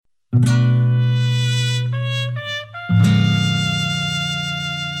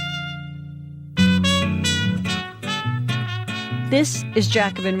This is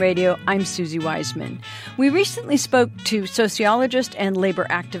Jacobin Radio. I'm Susie Wiseman. We recently spoke to sociologist and labor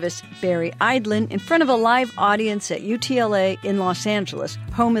activist Barry Eidlin in front of a live audience at UTLA in Los Angeles,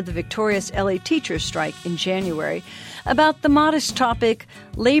 home of the victorious LA teachers' strike in January, about the modest topic,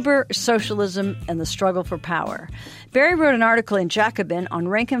 labor, socialism, and the struggle for power. Barry wrote an article in Jacobin on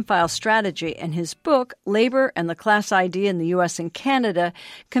rank-and-file strategy, and his book, Labor and the Class Idea in the U.S. and Canada,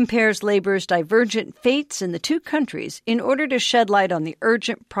 compares labor's divergent fates in the two countries in order to shed light on the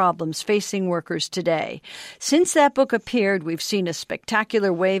urgent problems facing workers today. Since that book appeared, we've seen a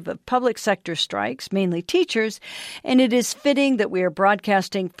spectacular wave of public sector strikes, mainly teachers, and it is fitting that we are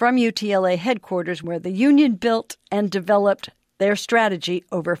broadcasting from UTLA headquarters where the union built and developed their strategy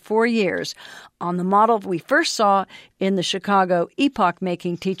over 4 years on the model we first saw in the Chicago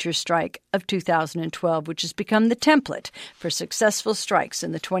epoch-making teachers' strike of 2012, which has become the template for successful strikes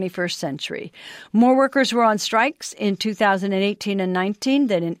in the 21st century. More workers were on strikes in 2018 and 19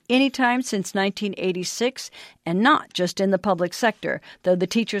 than in any time since 1986, and not just in the public sector, though the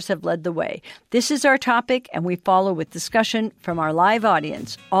teachers have led the way. This is our topic, and we follow with discussion from our live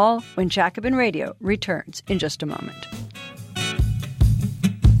audience, all when Jacobin Radio returns in just a moment.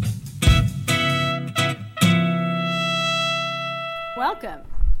 Welcome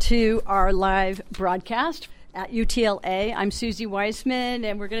to our live broadcast at UTLA. I'm Susie Wiseman,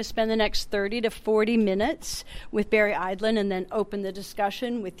 and we're going to spend the next 30 to 40 minutes with Barry Eidlin and then open the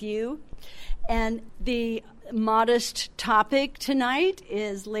discussion with you. And the modest topic tonight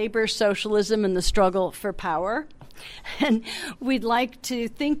is labor, socialism, and the struggle for power. And we'd like to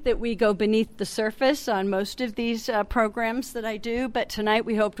think that we go beneath the surface on most of these programs that I do, but tonight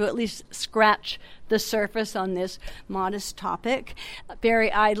we hope to at least scratch the surface on this modest topic.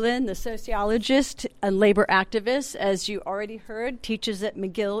 Barry Eidlin, the sociologist and labor activist, as you already heard, teaches at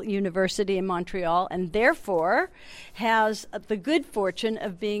McGill University in Montreal and therefore has the good fortune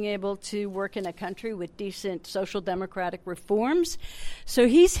of being able to work in a country with decent social democratic reforms. So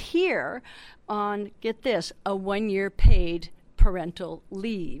he's here on, get this, a 1-year paid parental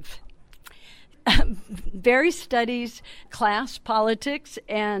leave. Barry studies class, politics,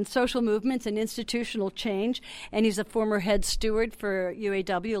 and social movements and institutional change, and he's a former head steward for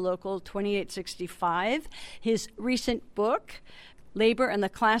UAW Local 2865. His recent book, Labor and the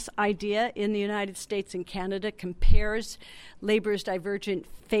Class Idea in the United States and Canada, compares labor's divergent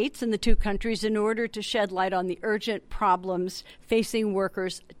fates in the two countries in order to shed light on the urgent problems facing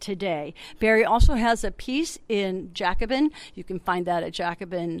workers today. Barry also has a piece in Jacobin. You can find that at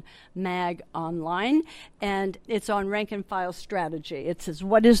Jacobin Mag online, and it's on rank-and-file strategy. It says,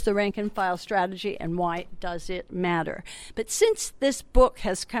 what is the rank-and-file strategy and why does it matter? But since this book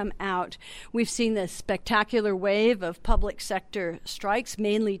has come out, we've seen this spectacular wave of public sector strikes,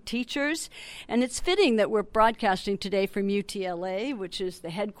 mainly teachers, and it's fitting that we're broadcasting today from UTLA, which is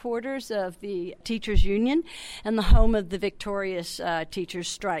the headquarters of the teachers union and the home of the victorious teachers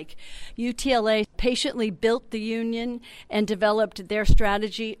strike. UTLA patiently built the union and developed their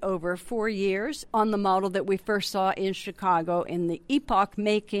strategy over 4 years on the model that we first saw in Chicago in the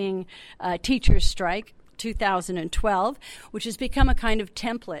epoch-making teachers strike 2012, which has become a kind of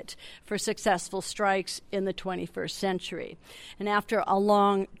template for successful strikes in the 21st century. And after a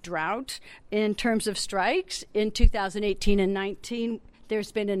long drought in terms of strikes in 2018 and 19,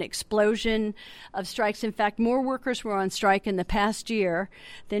 there's been an explosion of strikes. In fact, more workers were on strike in the past year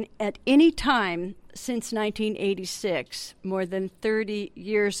than at any time since 1986, more than 30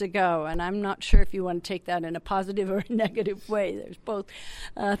 years ago. And I'm not sure if you want to take that in a positive or a negative way. There's both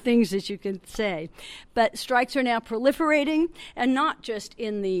things that you can say. But strikes are now proliferating, and not just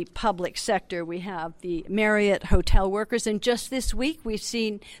in the public sector. We have the Marriott hotel workers, and just this week we've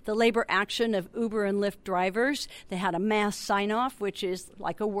seen the labor action of Uber and Lyft drivers. They had a mass sign-off, which is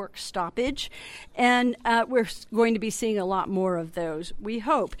like a work stoppage. And we're going to be seeing a lot more of those, we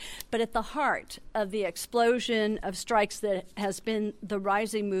hope. But at the heart of the explosion of strikes that has been the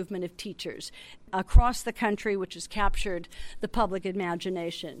rising movement of teachers across the country, which has captured the public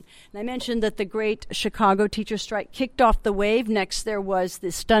imagination. And I mentioned that the great Chicago teacher strike kicked off the wave. Next, there was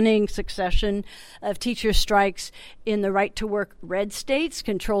the stunning succession of teacher strikes in the right-to-work red states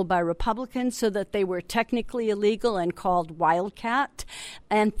controlled by Republicans so that they were technically illegal and called wildcat.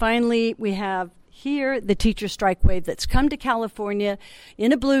 And finally, we have here, the teacher strike wave that's come to California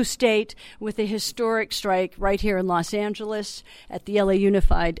in a blue state with a historic strike right here in Los Angeles at the LA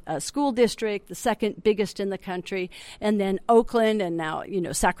Unified School District, the second biggest in the country, and then Oakland and now,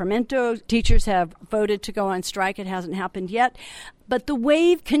 Sacramento. Teachers have voted to go on strike. It hasn't happened yet. But the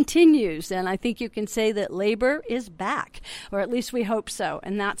wave continues, and I think you can say that labor is back, or at least we hope so,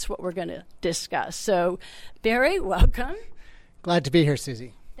 and that's what we're going to discuss. So, Barry, welcome. Glad to be here,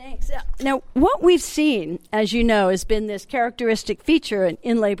 Susie. Thanks. Now, what we've seen, as you know, has been this characteristic feature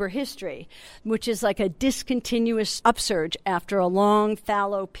in labor history, which is like a discontinuous upsurge after a long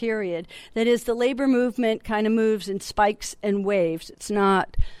fallow period. That is, the labor movement kind of moves in spikes and waves. It's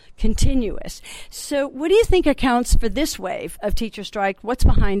not continuous. So what do you think accounts for this wave of teacher strike? What's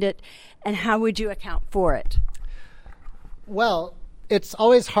behind it, and how would you account for it? Well, it's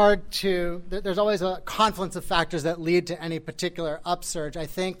always hard there's always a confluence of factors that lead to any particular upsurge. I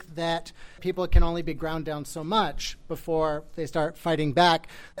think that people can only be ground down so much before they start fighting back,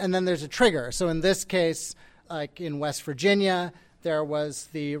 and then there's a trigger. So in this case, like in West Virginia, there was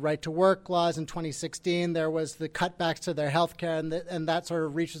the right to work laws in 2016. There was the cutbacks to their health care, and that sort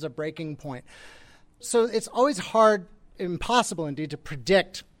of reaches a breaking point. So it's always hard, impossible indeed, to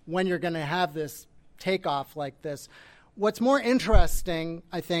predict when you're going to have this takeoff like this. What's more interesting,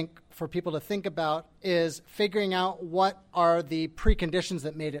 I think, for people to think about is figuring out what are the preconditions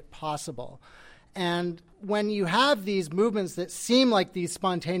that made it possible. And when you have these movements that seem like these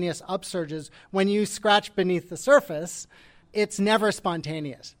spontaneous upsurges, when you scratch beneath the surface, it's never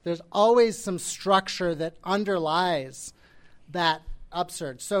spontaneous. There's always some structure that underlies that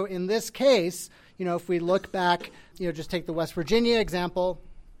upsurge. So in this case, if we look back, just take the West Virginia example,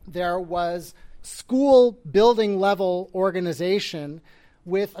 there was school building level organization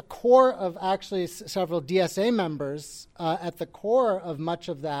with a core of actually several DSA members at the core of much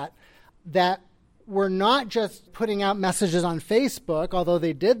of that were not just putting out messages on Facebook, although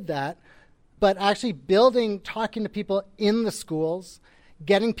they did that, but actually talking to people in the schools,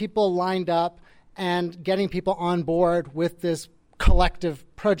 getting people lined up, and getting people on board with this collective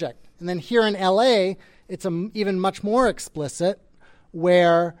project. And then here in LA, it's even much more explicit,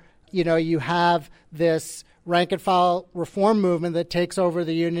 where you have this rank and file reform movement that takes over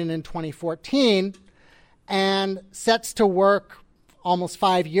the union in 2014 and sets to work almost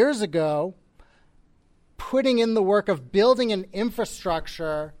 5 years ago, putting in the work of building an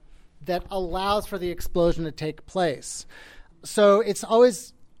infrastructure that allows for the explosion to take place. So it's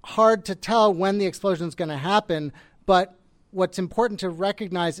always hard to tell when the explosion is going to happen, but what's important to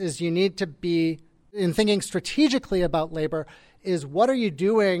recognize is you need to be, in thinking strategically about labor, is what are you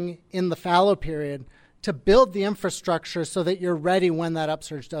doing in the fallow period to build the infrastructure so that you're ready when that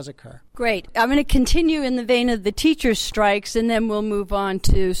upsurge does occur. Great. I'm going to continue in the vein of the teachers' strikes, and then we'll move on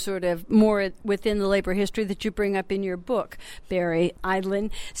to sort of more within the labor history that you bring up in your book, Barry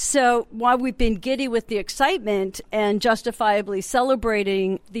Eidlin. So while we've been giddy with the excitement and justifiably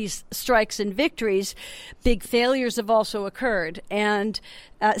celebrating these strikes and victories, big failures have also occurred, and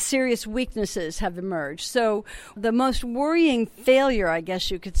serious weaknesses have emerged. So the most worrying failure, I guess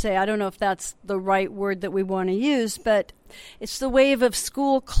you could say, I don't know if that's the right word that we want to use, but it's the wave of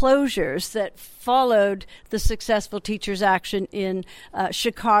school closures that followed the successful teachers' action in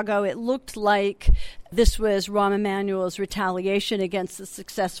Chicago. It looked like this was Rahm Emanuel's retaliation against the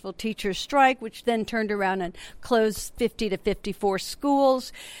successful teachers' strike, which then turned around and closed 50 to 54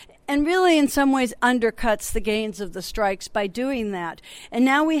 schools, and really in some ways undercuts the gains of the strikes by doing that. And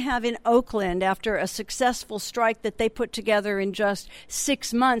now we have in Oakland, after a successful strike that they put together in just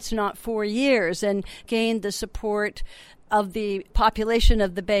 6 months, not 4 years, and gained the support of the population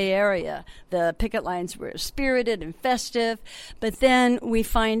of the Bay Area. The picket lines were spirited and festive, but then we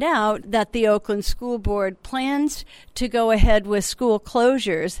find out that the Oakland School Board plans to go ahead with school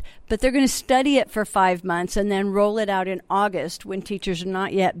closures, but they're going to study it for 5 months and then roll it out in August when teachers are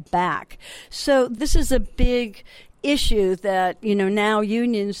not yet back. So this is a big issue that, now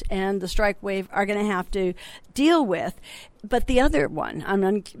unions and the strike wave are going to have to deal with. But the other one, I'm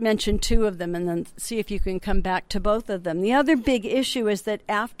going to mention two of them and then see if you can come back to both of them. The other big issue is that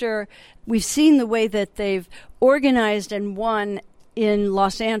after we've seen the way that they've organized and won in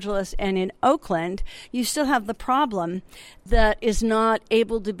Los Angeles and in Oakland, you still have the problem that is not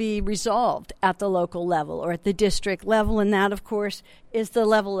able to be resolved at the local level or at the district level, and that, of course, is the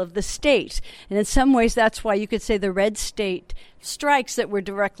level of the state. And in some ways, that's why you could say the red state strikes that were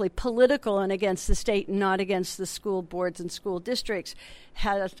directly political and against the state and not against the school boards and school districts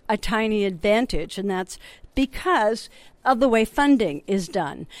had a tiny advantage, and that's because of the way funding is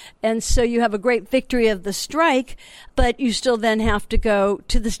done. And so you have a great victory of the strike, but you still then have to go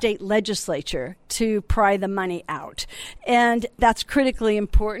to the state legislature to pry the money out. And that's critically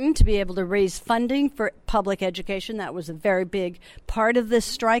important to be able to raise funding for public education. That was a very big part of this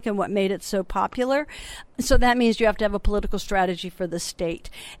strike and what made it so popular. So that means you have to have a political strategy for the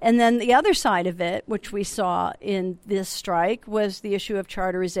state. And then the other side of it, which we saw in this strike, was the issue of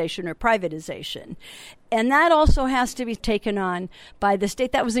charterization or privatization. And that also has to be taken on by the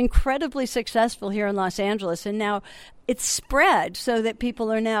state. That was incredibly successful here in Los Angeles, and now it's spread so that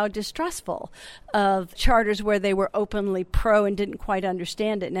people are now distrustful of charters where they were openly pro and didn't quite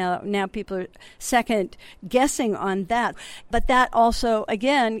understand it. Now people are second guessing on that. But that also,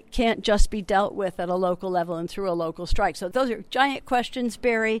 again, can't just be dealt with at a local level and through a local strike. So those are giant questions,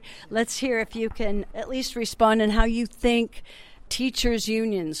 Barry. Let's hear if you can at least respond and how you think teachers'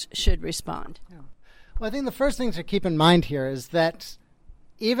 unions should respond. Yeah. Well, I think the first thing to keep in mind here is that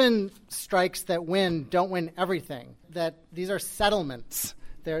even strikes that win don't win everything, that these are settlements.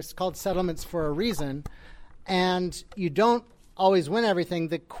 They're called settlements for a reason, and you don't always win everything.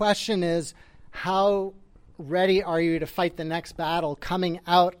 The question is, how ready are you to fight the next battle coming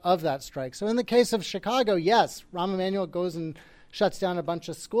out of that strike? So in the case of Chicago, yes, Rahm Emanuel goes and shuts down a bunch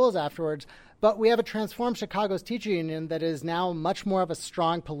of schools afterwards, but we have a transformed Chicago's teacher union that is now much more of a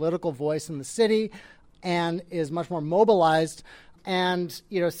strong political voice in the city and is much more mobilized. And,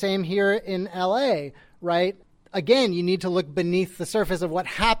 same here in LA, right? Again, you need to look beneath the surface of what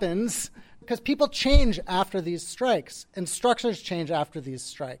happens because people change after these strikes and structures change after these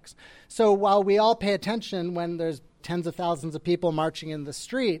strikes. So while we all pay attention when there's tens of thousands of people marching in the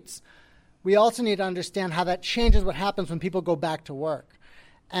streets, we also need to understand how that changes what happens when people go back to work.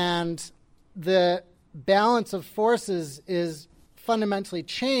 And the balance of forces is fundamentally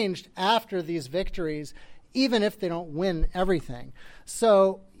changed after these victories, even if they don't win everything.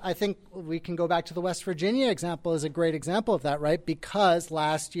 So I think we can go back to the West Virginia example as a great example of that, right? Because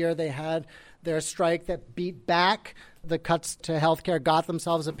last year they had their strike that beat back the cuts to healthcare, got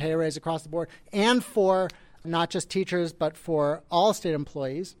themselves a pay raise across the board, and for not just teachers, but for all state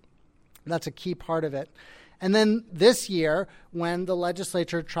employees. That's a key part of it. And then this year, when the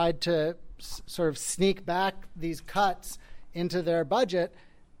legislature tried to sort of sneak back these cuts into their budget,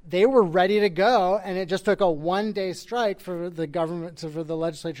 they were ready to go, and it just took a one-day strike for the government, for the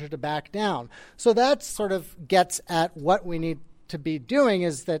legislature to back down. So that sort of gets at what we need to be doing,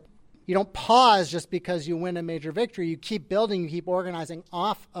 is that you don't pause just because you win a major victory. You keep building, you keep organizing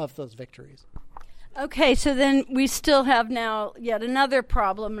off of those victories. Okay, so then we still have now yet another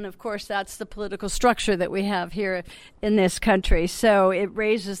problem, and of course that's the political structure that we have here in this country. So it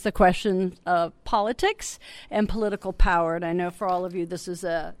raises the question of politics and political power, and I know for all of you this is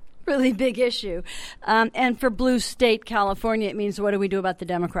a really big issue. And for blue state California, it means what do we do about the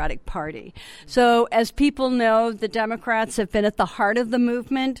Democratic Party? So as people know, the Democrats have been at the heart of the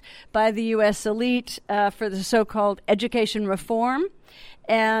movement by the U.S. elite for the so-called education reform.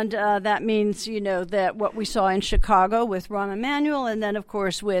 And that means, that what we saw in Chicago with Rahm Emanuel, and then, of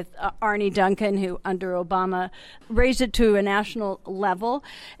course, with Arne Duncan, who under Obama raised it to a national level.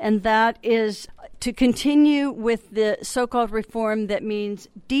 And that is to continue with the so-called reform that means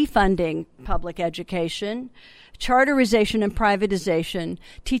defunding public education, charterization and privatization,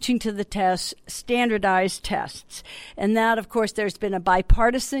 teaching to the test, standardized tests. And that, of course, there's been a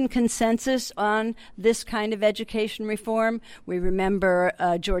bipartisan consensus on this kind of education reform. We remember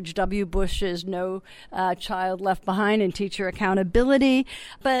George W. Bush's No Child Left Behind and teacher accountability,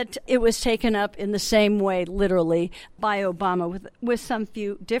 but it was taken up in the same way, literally, by Obama with some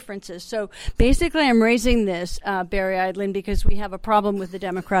few differences. So basically, I'm raising this, Barry Eidlin, because we have a problem with the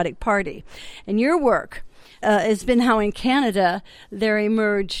Democratic Party. And your work has been how in Canada there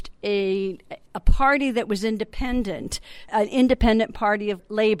emerged a party that was independent, an independent party of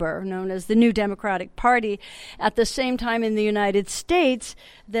labor known as the New Democratic Party. At the same time in the United States,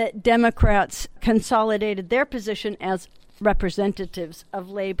 that Democrats consolidated their position as representatives of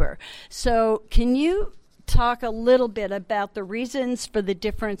labor. So can you talk a little bit about the reasons for the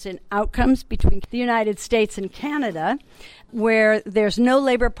difference in outcomes between the United States and Canada, where there's no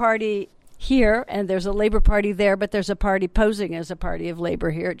Labor Party here, and there's a Labor Party there, but there's a party posing as a party of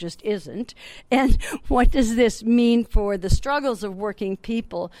labor here. It just isn't. And what does this mean for the struggles of working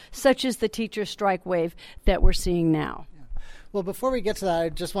people, such as the teacher strike wave that we're seeing now? Well, before we get to that, I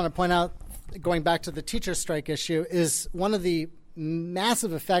just want to point out, going back to the teacher strike issue, is one of the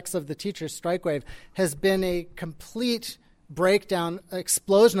massive effects of the teacher strike wave has been a complete breakdown,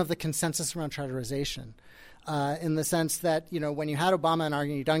 explosion of the consensus around charterization, in the sense that, when you had Obama and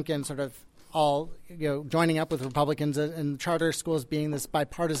Arne Duncan sort of all joining up with Republicans and charter schools being this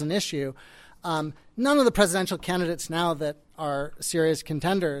bipartisan issue, none of the presidential candidates now that are serious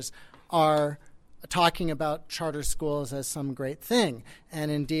contenders are talking about charter schools as some great thing, and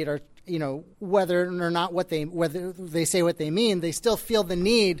indeed are, whether or not whether they say what they mean, they still feel the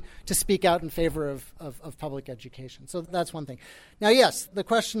need to speak out in favor of public education. So that's one thing. Now, yes, the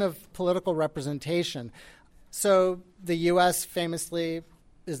question of political representation. So the U.S. famously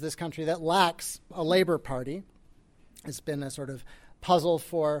is this country that lacks a labor party. It's been a sort of puzzle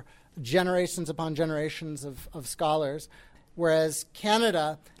for generations upon generations of scholars, whereas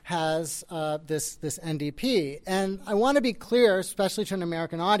Canada has this NDP. And I want to be clear, especially to an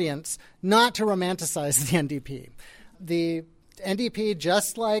American audience, not to romanticize the NDP. The NDP,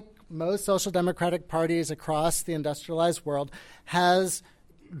 just like most social democratic parties across the industrialized world, has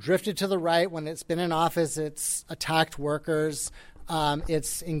drifted to the right. When it's been in office, it's attacked workers.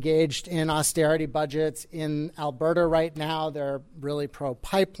 It's engaged in austerity budgets. In Alberta right now, they're really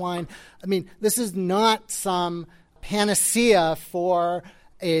pro-pipeline. I mean, this is not some panacea for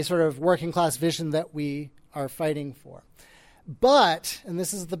a sort of working class vision that we are fighting for. But, and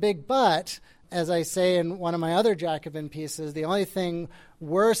this is the big but, as I say in one of my other Jacobin pieces, the only thing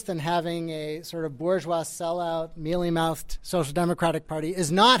worse than having a sort of bourgeois sellout, mealy-mouthed social democratic party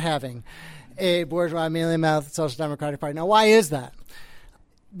is not having a bourgeois, mealy-mouthed social democratic party. Now, why is that?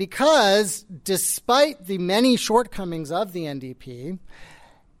 Because despite the many shortcomings of the NDP,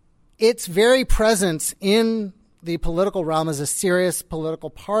 its very presence in the political realm as a serious political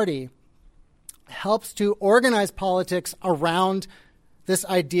party helps to organize politics around this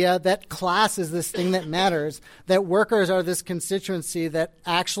idea that class is this thing that matters, that workers are this constituency that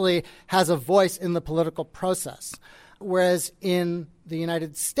actually has a voice in the political process. Whereas in the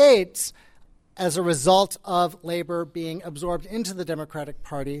United States, as a result of labor being absorbed into the Democratic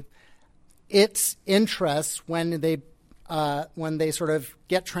Party, its interests, when they sort of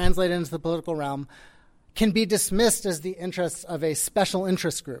get translated into the political realm, can be dismissed as the interests of a special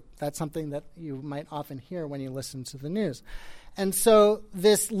interest group. That's something that you might often hear when you listen to the news. And so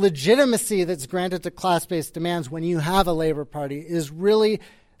this legitimacy that's granted to class-based demands when you have a labor party is really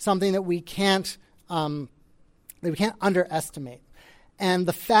something that we can't underestimate. And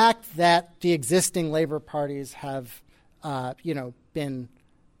the fact that the existing labor parties have, been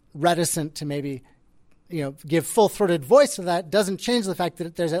reticent to maybe, give full-throated voice to that doesn't change the fact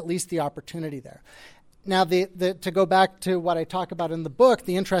that there's at least the opportunity there. Now, to go back to what I talk about in the book,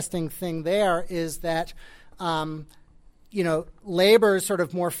 the interesting thing there is that, labor's sort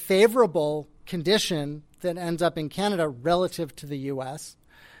of more favorable condition that ends up in Canada relative to the U.S.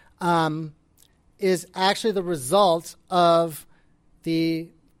 Is actually the result of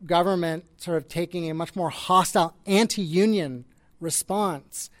the government sort of taking a much more hostile anti-union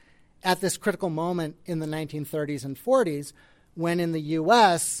response at this critical moment in the 1930s and 40s, when in the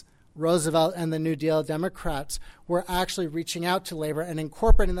U.S., Roosevelt and the New Deal Democrats were actually reaching out to labor and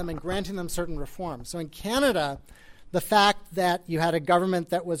incorporating them and granting them certain reforms. So in Canada, the fact that you had a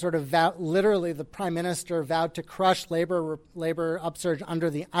government that was sort of literally the prime minister vowed to crush labor upsurge under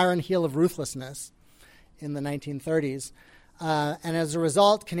the iron heel of ruthlessness in the 1930s. And as a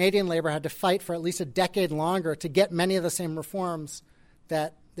result, Canadian labor had to fight for at least a decade longer to get many of the same reforms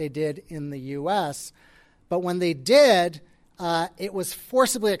that they did in the U.S. But when they did, it was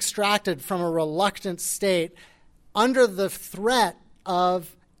forcibly extracted from a reluctant state under the threat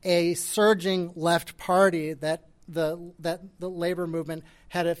of a surging left party that the labor movement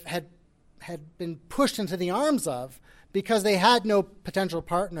had been pushed into the arms of, because they had no potential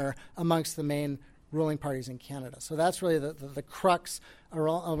partner amongst the main ruling parties in Canada. So that's really the crux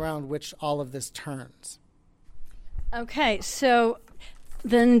around which all of this turns. Okay, so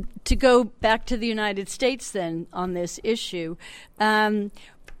then to go back to the United States then on this issue, not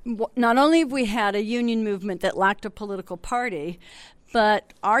only have we had a union movement that lacked a political party,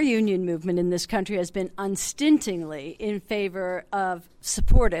 but our union movement in this country has been unstintingly in favor of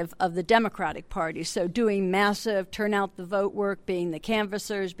supportive of the Democratic Party. So doing massive turn out the vote work, being the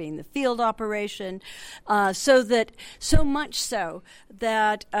canvassers, being the field operation, so much so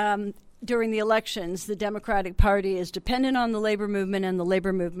that during the elections, the Democratic Party is dependent on the labor movement, and the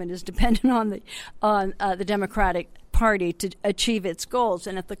labor movement is dependent on the Democratic Party to achieve its goals.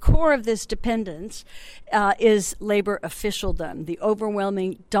 And at the core of this dependence is labor officialdom, the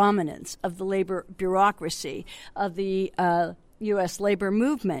overwhelming dominance of the labor bureaucracy of the U.S. labor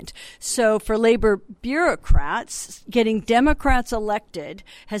movement. So for labor bureaucrats, getting Democrats elected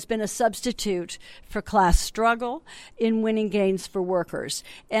has been a substitute for class struggle in winning gains for workers.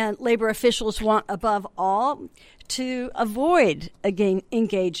 And labor officials want, above all, to avoid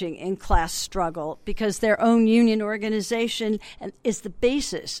engaging in class struggle, because their own union organization is the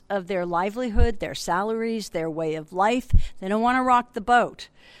basis of their livelihood, their salaries, their way of life. They don't want to rock the boat.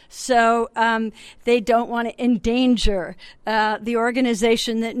 So they don't want to endanger the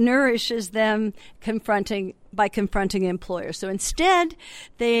organization that nourishes them confronting by confronting employers. So instead,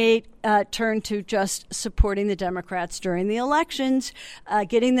 they turned to just supporting the Democrats during the elections,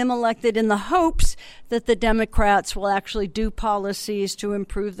 getting them elected in the hopes that the Democrats will actually do policies to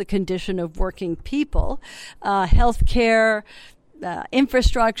improve the condition of working people, health care,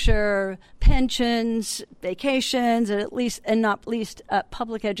 infrastructure, pensions, vacations, and not least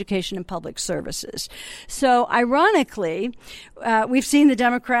public education and public services. So ironically, we've seen the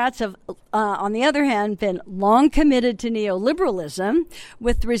Democrats have, on the other hand, been long committed to neoliberalism,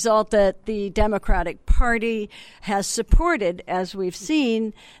 with the result that the Democratic Party has supported, as we've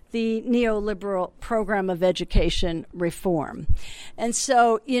seen, the neoliberal program of education reform. And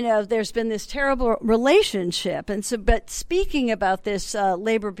so, there's been this terrible relationship. And so, but speaking about this,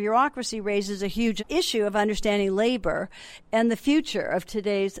 labor bureaucracy raises a huge issue of understanding labor and the future of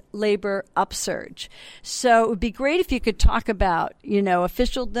today's labor upsurge. So it would be great if you could talk about,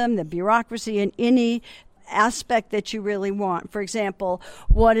 officialdom, the bureaucracy, and any aspect that you really want. For example,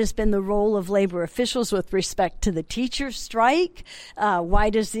 what has been the role of labor officials with respect to the teacher strike? Why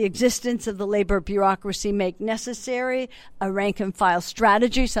does the existence of the labor bureaucracy make necessary a rank and file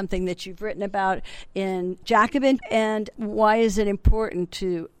strategy, something that you've written about in Jacobin? And why is it important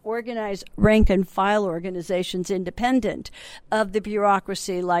to organize rank and file organizations independent of the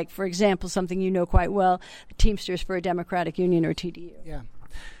bureaucracy, like, for example, something you know quite well, Teamsters for a Democratic Union, or TDU? Yeah.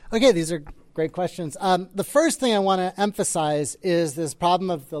 Okay, these are great questions. The first thing I want to emphasize is this problem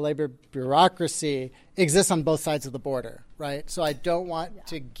of the labor bureaucracy exists on both sides of the border, right? So I don't want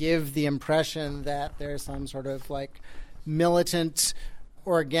to give the impression that there's some sort of like militant,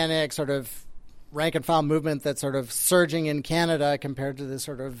 organic sort of rank and file movement that's sort of surging in Canada compared to this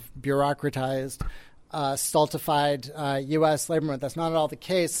sort of bureaucratized, stultified U.S. labor movement. That's not at all the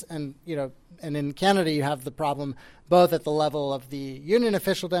case. And, and in Canada, you have the problem both at the level of the union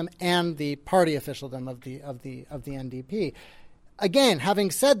officialdom and the party officialdom of the NDP. Again,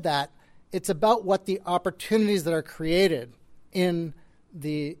 having said that, it's about what the opportunities that are created in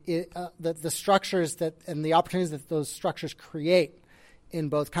the structures that and the opportunities that those structures create in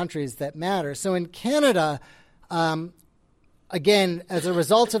both countries that matter. So in Canada, again, as a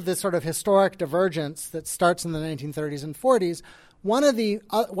result of this sort of historic divergence that starts in the 1930s and 40s, one of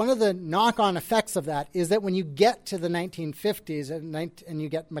the knock-on effects of that is that when you get to the 1950s and you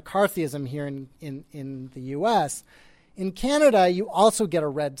get McCarthyism here in the U.S., in Canada you also get a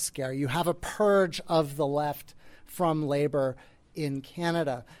Red Scare. You have a purge of the left from labor in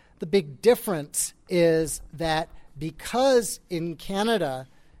Canada. The big difference is that because in Canada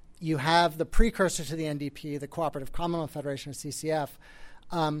you have the precursor to the NDP, the Cooperative Commonwealth Federation, or CCF,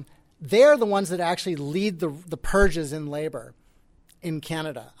 they're the ones that actually lead the purges in labor in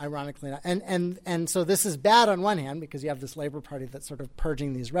Canada, ironically. And so this is bad on one hand because you have this Labour Party that's sort of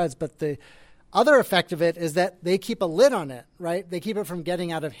purging these Reds, but the other effect of it is that they keep a lid on it, right? They keep it from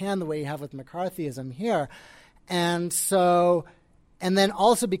getting out of hand the way you have with McCarthyism here. And then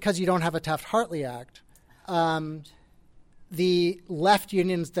also because you don't have a Taft-Hartley Act, the left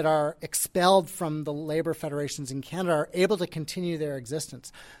unions that are expelled from the labor federations in Canada are able to continue their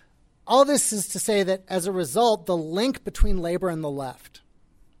existence. All this is to say that as a result, the link between labor and the left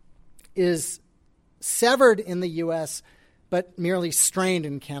is severed in the U.S., but merely strained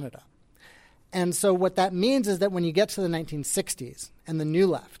in Canada. And so what that means is that when you get to the 1960s and the New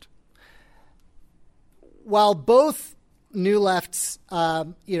Left, while both New Lefts, are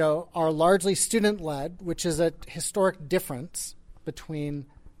largely student-led, which is a historic difference between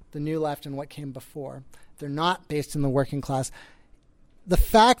the New Left and what came before. They're not based in the working class. The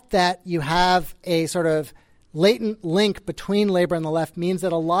fact that you have a sort of latent link between labor and the left means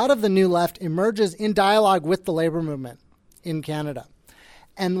that a lot of the New Left emerges in dialogue with the labor movement in Canada.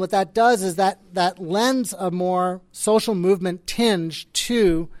 And what that does is that lends a more social movement tinge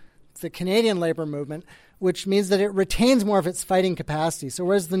to the Canadian labor movement, which means that it retains more of its fighting capacity. So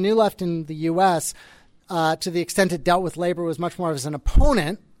whereas the New Left in the U.S., to the extent it dealt with labor, was much more as an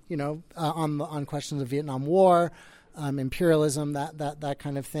opponent, on questions of Vietnam War, imperialism, that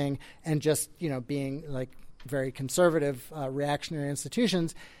kind of thing, and just, being like very conservative, reactionary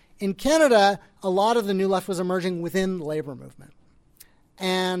institutions. In Canada, a lot of the New Left was emerging within the labor movement.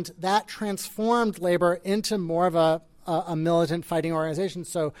 And that transformed labor into more of a militant fighting organization.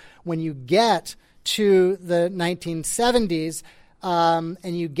 So when you get to the 1970s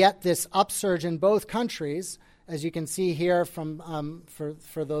and you get this upsurge in both countries, as you can see here from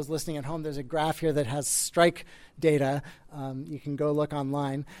for those listening at home, there's a graph here that has strike data. You can go look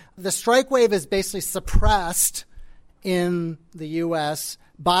online. The strike wave is basically suppressed in the U.S.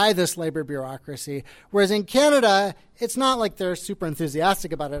 by this labor bureaucracy, whereas in Canada, it's not like they're super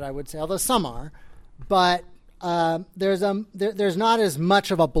enthusiastic about it, I would say, although some are. But there's not as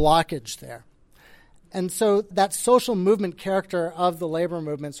much of a blockage there. And so that social movement character of the labor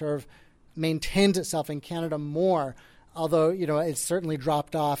movement sort of maintains itself in Canada more, although, it's certainly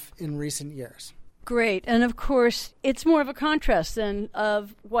dropped off in recent years. Great. And of course, it's more of a contrast than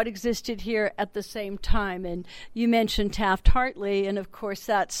of what existed here at the same time. And you mentioned Taft-Hartley, and of course,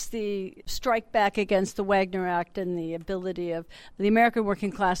 that's the strike back against the Wagner Act and the ability of the American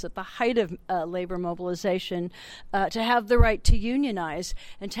working class at the height of labor mobilization to have the right to unionize.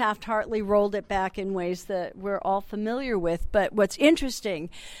 And Taft-Hartley rolled it back in ways that we're all familiar with. But what's interesting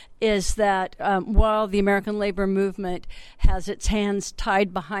is that while the American labor movement has its hands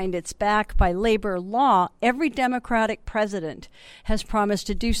tied behind its back by labor law, every Democratic president has promised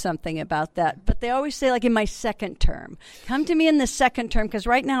to do something about that. But they always say, like, in my second term, come to me in the second term, because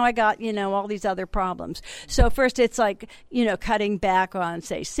right now I got, all these other problems. So first it's like, cutting back on,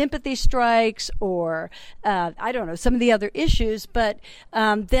 say, sympathy strikes or, some of the other issues. But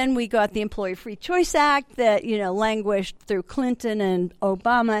then we got the Employee Free Choice Act that, languished through Clinton and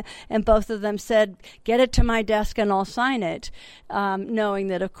Obama. And both of them said, get it to my desk and I'll sign it, knowing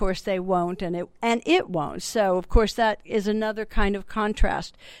that, of course, they won't and it won't. So, of course, that is another kind of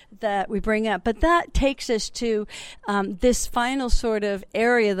contrast that we bring up. But that takes us to this final sort of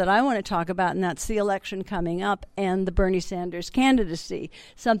area that I want to talk about, and that's the election coming up and the Bernie Sanders candidacy,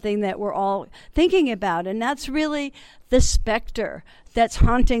 something that we're all thinking about. And that's really the specter that's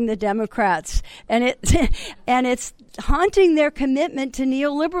haunting the Democrats, and it's haunting their commitment to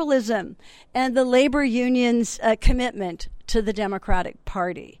neoliberalism and the labor unions' commitment to the Democratic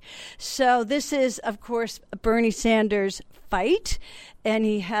Party. So this is, of course, Bernie Sanders' fight, and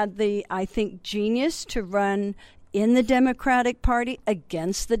he had the, I think, genius to run in the Democratic Party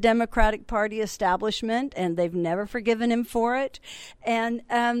against the Democratic Party establishment, and they've never forgiven him for it. And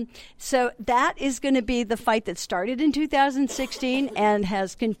so that is going to be the fight that started in 2016 and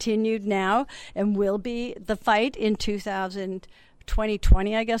has continued now and will be the fight in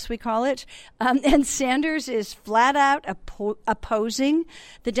 2020, I guess we call it. And Sanders is flat out opposing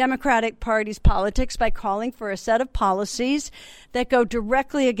the Democratic Party's politics by calling for a set of policies that go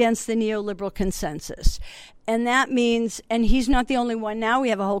directly against the neoliberal consensus. And that means, and he's not the only one now, we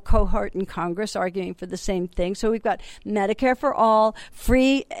have a whole cohort in Congress arguing for the same thing. So we've got Medicare for all,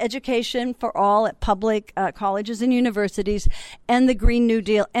 free education for all at public colleges and universities, and the Green New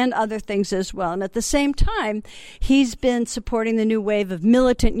Deal, and other things as well. And at the same time, he's been supporting the new wave of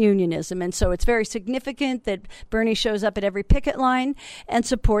militant unionism. And so it's very significant that Bernie shows up at every picket line and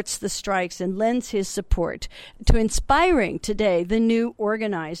supports the strikes and lends his support to inspiring today the new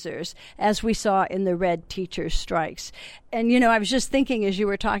organizers, as we saw in the Red Teachers strikes. And, I was just thinking as you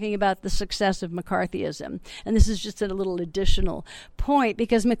were talking about the success of McCarthyism, and this is just a little additional point,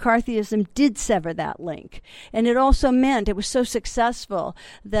 because McCarthyism did sever that link. And it also meant it was so successful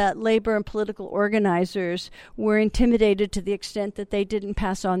that labor and political organizers were intimidated to the extent that they didn't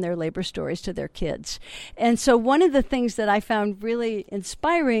pass on their labor stories to their kids. And so one of the things that I found really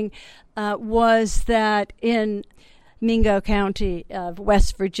inspiring was that in Mingo County of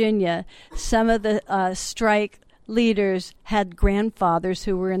West Virginia, some of the strike leaders had grandfathers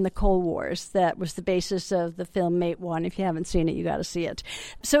who were in the Coal Wars. That was the basis of the film Mate One. If you haven't seen it, you got to see it.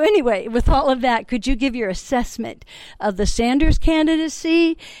 So anyway, with all of that, could you give your assessment of the Sanders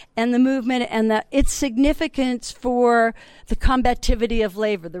candidacy and the movement and its significance for the combativity of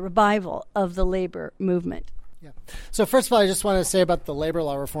labor, the revival of the labor movement? Yeah. So first of all, I just want to say about the labor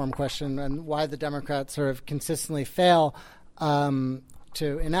law reform question and why the Democrats sort of consistently fail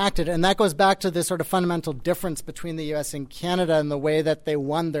to enact it. And that goes back to this sort of fundamental difference between the U.S. and Canada and the way that they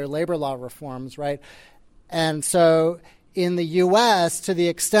won their labor law reforms, right? And so in the U.S., to the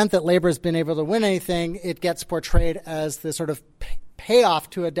extent that labor has been able to win anything, it gets portrayed as the sort of payoff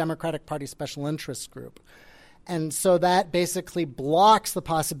to a Democratic Party special interest group. And so that basically blocks the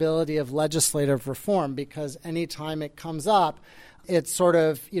possibility of legislative reform, because any time it comes up, it's sort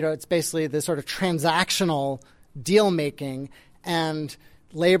of, it's basically this sort of transactional deal making, and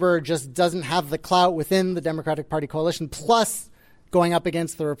labor just doesn't have the clout within the Democratic Party coalition, plus going up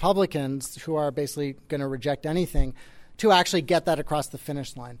against the Republicans, who are basically going to reject anything, to actually get that across the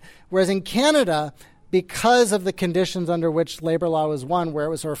finish line. Whereas in Canada, because of the conditions under which labor law was won, where it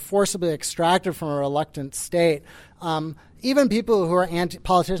was sort of forcibly extracted from a reluctant state, even people who are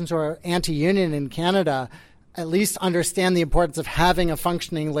politicians who are anti-union in Canada at least understand the importance of having a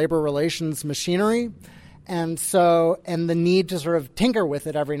functioning labor relations machinery, and the need to sort of tinker with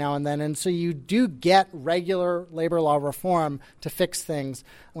it every now and then. And so you do get regular labor law reform to fix things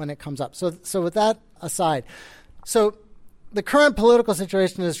when it comes up. So with that aside, so the current political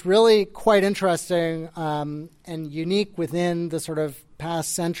situation is really quite interesting and unique within the sort of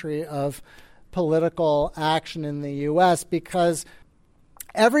past century of political action in the U.S. because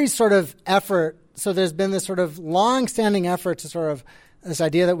every sort of effort, so there's been this sort of long-standing effort to sort of this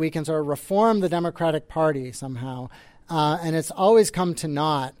idea that we can sort of reform the Democratic Party somehow, and it's always come to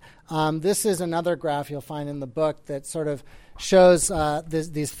naught. This is another graph you'll find in the book that sort of shows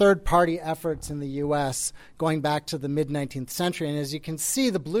these third-party efforts in the U.S. going back to the mid-19th century. And as you can see,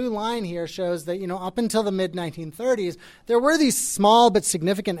 the blue line here shows that, up until the mid-1930s, there were these small but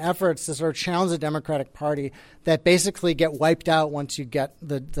significant efforts to sort of challenge the Democratic Party that basically get wiped out once you get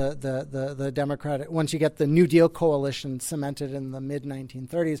the Democratic, once you get the New Deal coalition cemented in the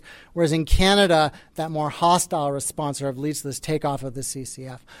mid-1930s. Whereas in Canada, that more hostile response sort of leads to this takeoff of the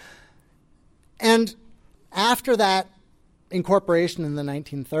CCF. And after that incorporation in the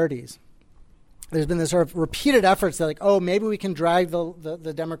 1930s, there's been this sort of repeated efforts that maybe we can drag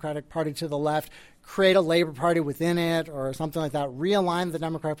the Democratic Party to the left, create a Labor Party within it or something like that, realign the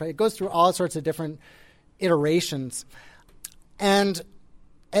Democratic Party. It goes through all sorts of different iterations. And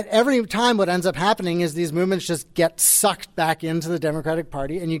at every time what ends up happening is these movements just get sucked back into the Democratic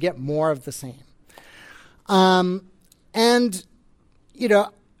Party and you get more of the same.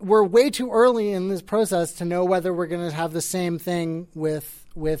 We're way too early in this process to know whether we're going to have the same thing with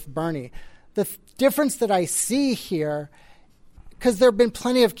Bernie. The difference that I see here, because there have been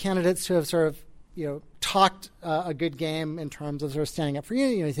plenty of candidates who have sort of, talked a good game in terms of sort of standing up for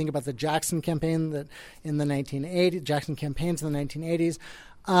unity. You think about the Jackson campaign Jackson campaigns in the 1980s.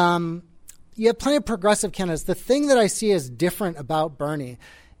 You have plenty of progressive candidates. The thing that I see as different about Bernie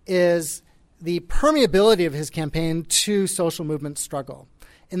is the permeability of his campaign to social movement struggle,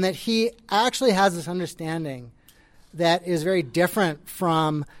 in that he actually has this understanding that is very different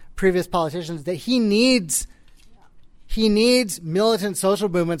from previous politicians, that he needs militant social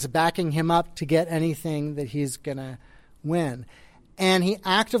movements backing him up to get anything that he's going to win. And he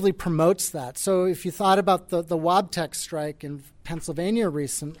actively promotes that. So if you thought about the Wabtec strike in Pennsylvania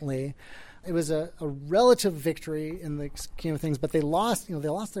recently, it was a relative victory in the scheme of things, but they lost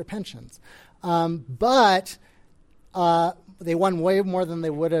their pensions. But they won way more than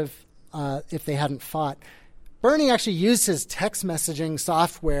they would have if they hadn't fought. Bernie actually used his text messaging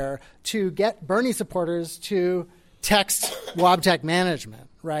software to get Bernie supporters to text Wabtec management,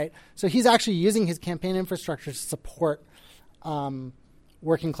 right? So he's actually using his campaign infrastructure to support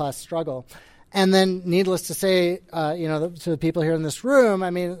working class struggle. And then, needless to say, to the people here in this room,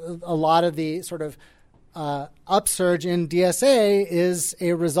 a lot of the sort of upsurge in DSA is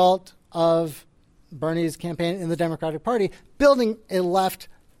a result of Bernie's campaign in the Democratic Party, building a left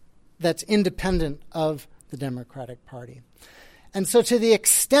that's independent of the Democratic Party. And so to the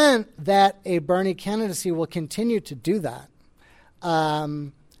extent that a Bernie candidacy will continue to do that,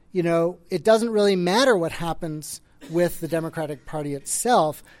 it doesn't really matter what happens with the Democratic Party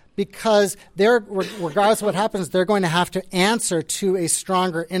itself, because regardless of what happens, they're going to have to answer to a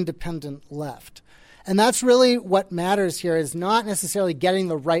stronger independent left. And that's really what matters here, is not necessarily getting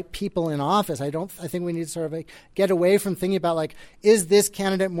the right people in office. I think we need to sort of get away from thinking about is this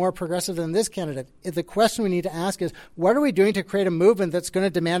candidate more progressive than this candidate? The question we need to ask is, what are we doing to create a movement that's going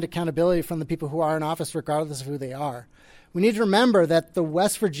to demand accountability from the people who are in office regardless of who they are? We need to remember that the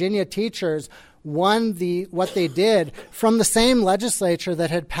West Virginia teachers won what they did from the same legislature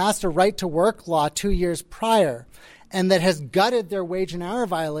that had passed a right-to-work law 2 years prior and that has gutted their wage and hour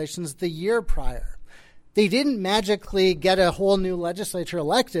violations the year prior. They didn't magically get a whole new legislature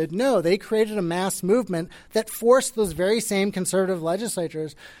elected. No, they created a mass movement that forced those very same conservative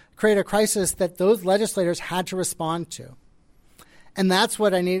legislatures create a crisis that those legislators had to respond to. And that's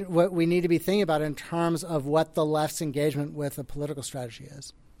what we need to be thinking about in terms of what the left's engagement with a political strategy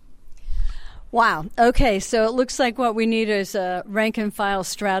is. Wow. Okay, so it looks like what we need is a rank-and-file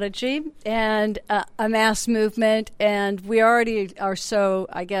strategy and a mass movement, and we already are so,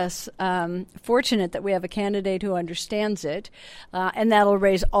 I guess, fortunate that we have a candidate who understands it, and that'll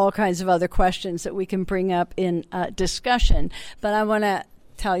raise all kinds of other questions that we can bring up in discussion. But I want to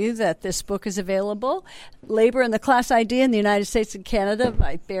tell you that this book is available, Labor and the Class Idea in the United States and Canada,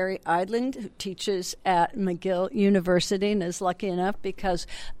 by Barry Eidland, who teaches at McGill University and is lucky enough, because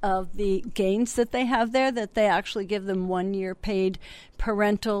of the gains that they have there, that they actually give them 1 year paid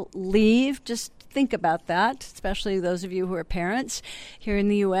parental leave. Just think about that, especially those of you who are parents here in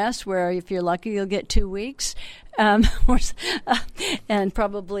the U.S., where if you're lucky, you'll get 2 weeks. And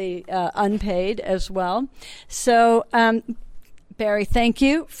probably unpaid as well. So, Barry, thank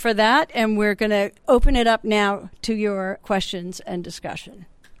you for that, and we're going to open it up now to your questions and discussion.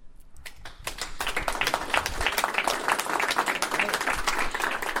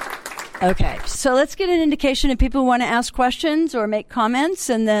 Okay, so let's get an indication if people want to ask questions or make comments,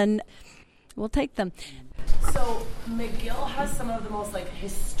 and then we'll take them. So McGill has some of the most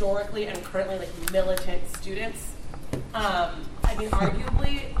historically and currently militant students.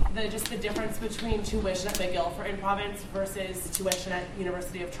 Arguably, the difference between tuition at McGill for in-province versus tuition at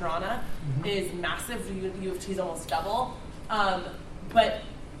University of Toronto is massive. U of T is almost double. But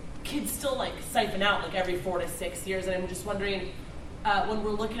kids still siphon out every 4 to 6 years, and I'm just wondering, when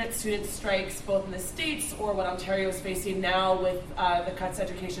we're looking at student strikes both in the States or what Ontario is facing now with the cuts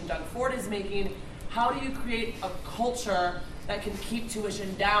education Doug Ford is making, how do you create a culture that can keep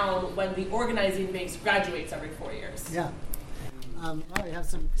tuition down when the organizing base graduates every 4 years? Yeah. We have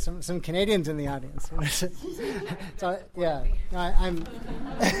some Canadians in the audience. So yeah,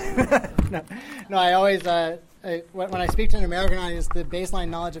 I always when I speak to an American audience, the baseline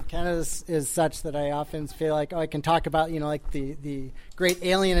knowledge of Canada is such that I often feel like I can talk about the great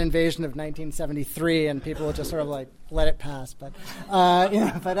alien invasion of 1973, and people will just sort of let it pass. But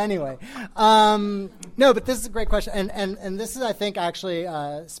but anyway, no. But this is a great question, and this is, I think, actually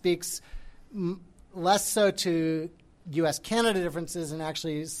speaks less so to U.S.-Canada differences and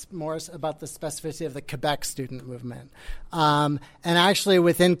actually more about the specificity of the Quebec student movement. And actually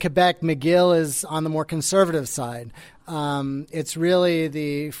within Quebec, McGill is on the more conservative side. It's really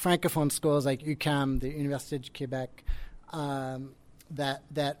the francophone schools like UQAM, the Université du Québec,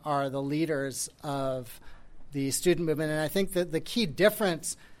 that are the leaders of the student movement. And I think that the key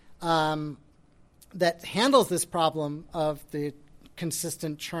difference that handles this problem of the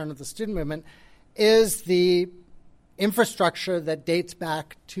consistent churn of the student movement is the infrastructure that dates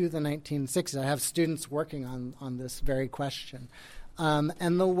back to the 1960s. I have students working on this very question.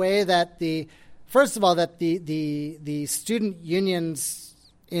 And the way that first of all, that the student unions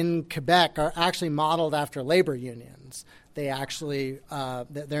in Quebec are actually modeled after labor unions. They actually,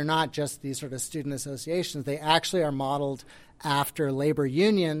 they're not just these sort of student associations. They actually are modeled after labor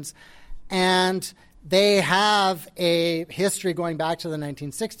unions. And they have a history going back to the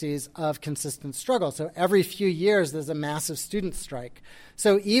 1960s of consistent struggle. So every few years, there's a massive student strike.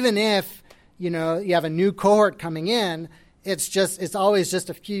 So even if, you have a new cohort coming in, it's always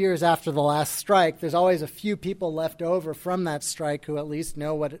just a few years after the last strike. There's always a few people left over from that strike who at least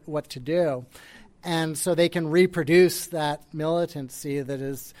know what to do. And so they can reproduce that militancy that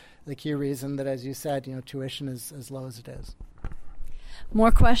is the key reason that, as you said, tuition is as low as it is. More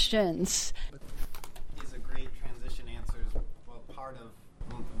questions?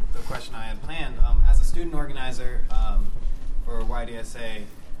 The question I had planned, as a student organizer for YDSA.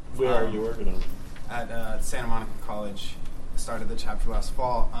 Where are you organizing? At Santa Monica College. Started the chapter last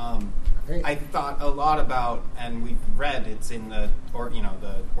fall. I thought a lot about, and we've read, it's in the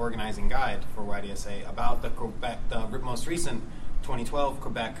organizing guide for YDSA, about the Quebec, the most recent 2012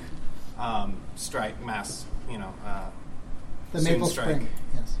 Quebec strike, mass, the Maple strike. Spring,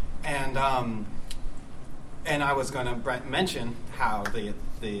 yes. And I was going to mention how the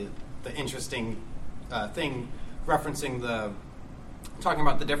interesting thing referencing talking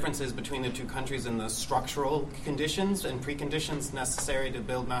about the differences between the two countries and the structural conditions and preconditions necessary to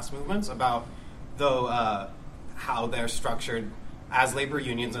build mass movements, about how they're structured as labor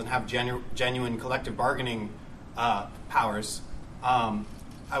unions and have genuine collective bargaining powers.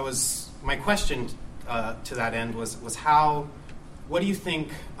 My question to that end was what do you think,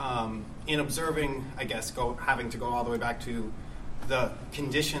 in observing, I guess, having to go all the way back to the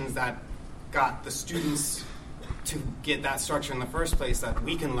conditions that got the students to get that structure in the first place, that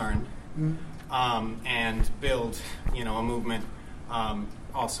we can learn and build, a movement.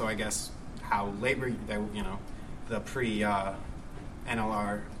 Also, I guess, how labor, the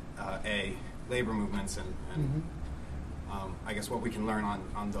pre-NLRA labor movements and I guess what we can learn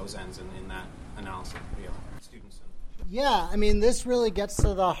on those ends and in that analysis of students. Yeah, this really gets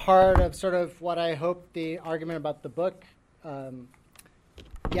to the heart of sort of what I hope the argument about the book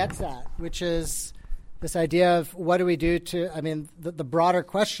gets at, which is this idea of what do we do to, the broader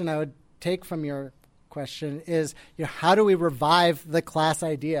question I would take from your question is, how do we revive the class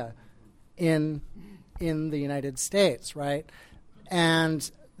idea in the United States, right?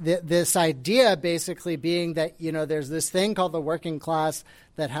 And this idea basically being that, there's this thing called the working class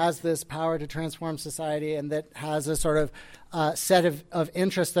that has this power to transform society and that has a sort of set of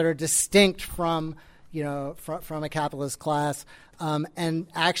interests that are distinct from, from a capitalist class, and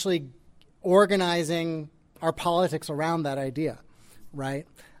actually organizing our politics around that idea, right?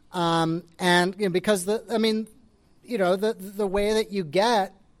 And because the way that you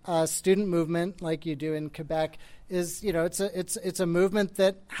get a student movement like you do in Quebec is, it's a movement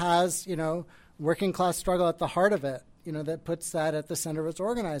that has, working class struggle at the heart of it. that puts that at the center of its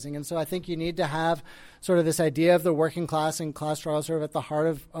organizing. And so I think you need to have sort of this idea of the working class and class struggle sort of at the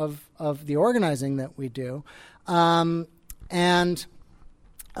heart of the organizing that we do. And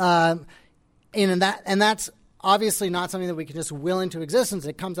that's obviously not something that we can just will into existence.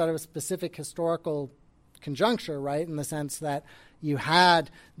 It comes out of a specific historical conjuncture, right, in the sense that you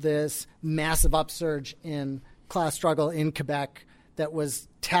had this massive upsurge in class struggle in Quebec that was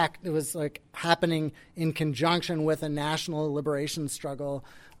like happening in conjunction with a national liberation struggle,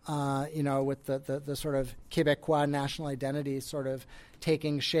 with the sort of Québécois national identity sort of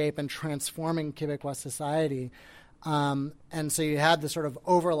taking shape and transforming Québécois society. And so you had this sort of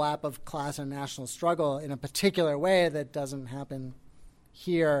overlap of class and national struggle in a particular way that doesn't happen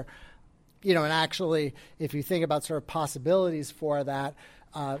here. And actually, if you think about sort of possibilities for that,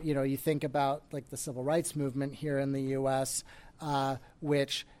 you think about like the civil rights movement here in the U.S.,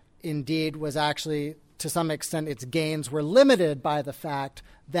 which indeed was actually, to some extent, its gains were limited by the fact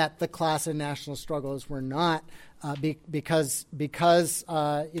that the class and national struggles were not, because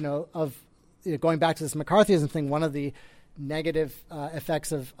of going back to this McCarthyism thing. One of the negative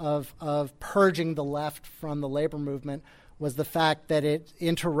effects of purging the left from the labor movement was the fact that it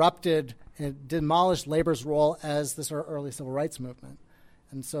interrupted and demolished labor's role as the sort of early civil rights movement.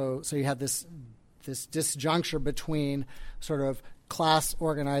 And so you had this disjuncture between sort of class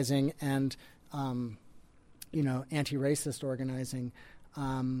organizing and anti-racist organizing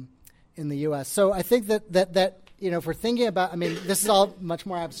in the U.S. So I think that if we're thinking about, this is all much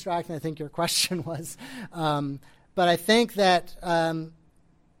more abstract than I think your question was, but I think that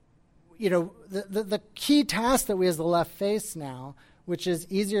the key task that we as the left face now, which is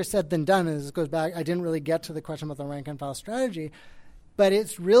easier said than done, and this goes back, I didn't really get to the question about the rank and file strategy, but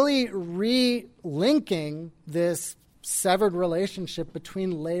it's really relinking this severed relationship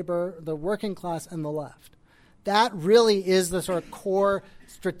between labor, the working class, and the left. That really is the sort of core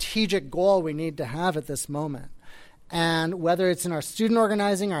strategic goal we need to have at this moment. And whether it's in our student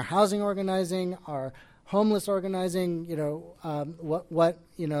organizing, our housing organizing, our homeless organizing, healthcare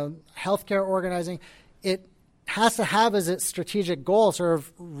organizing, it has to have as its strategic goal sort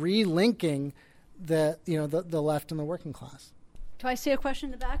of relinking the left and the working class. Do I see a question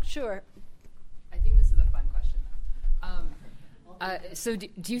in the back? Sure. I think this is a fun question, though. So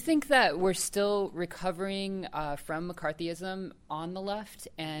do you think that we're still recovering from McCarthyism on the left?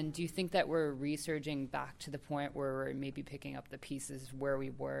 And do you think that we're resurging back to the point where we're maybe picking up the pieces where we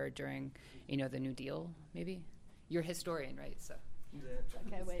were during, the New Deal, maybe? You're a historian, right? So.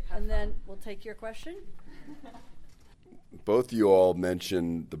 Okay, wait. And then we'll take your question. Both of you all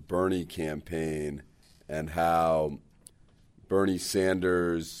mentioned the Bernie campaign and how Bernie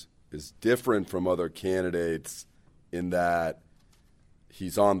Sanders is different from other candidates in that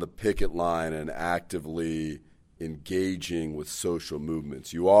he's on the picket line and actively engaging with social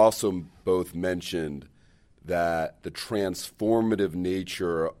movements. You also both mentioned that the transformative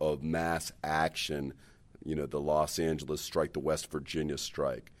nature of mass action, the Los Angeles strike, the West Virginia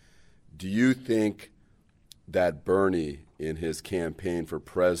strike. Do you think that Bernie, in his campaign for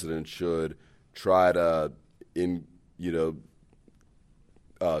president, should try to,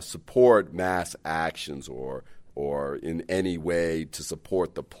 support mass actions or in any way to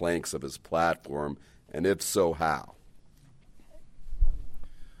support the planks of his platform? And if so, how?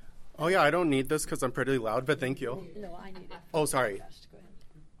 Oh, yeah, I don't need this because I'm pretty loud, but thank you. No, I need it. Oh, sorry.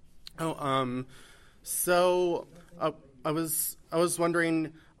 Go ahead. So I was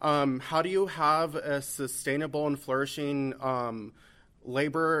wondering, how do you have a sustainable and flourishing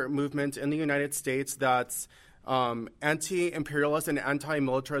labor movement in the United States that's anti-imperialist and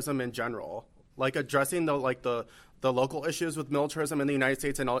anti-militarism in general, like addressing the local issues with militarism in the United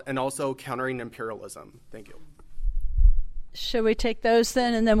States and also countering imperialism? Thank you. Should we take those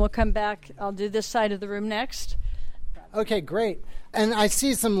then, and then we'll come back? I'll do this side of the room next. Okay, great. And I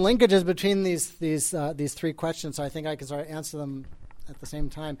see some linkages between these three questions, so I think I can sort of answer them at the same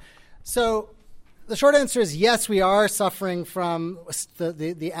time. So the short answer is yes, we are suffering from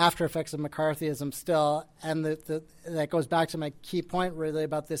the after effects of McCarthyism still, and that goes back to my key point really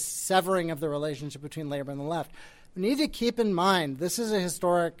about this severing of the relationship between labor and the left. We need to keep in mind this is a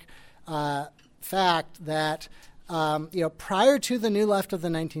historic fact that prior to the New Left of the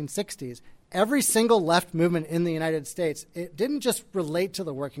 1960s, every single left movement in the United States, it didn't just relate to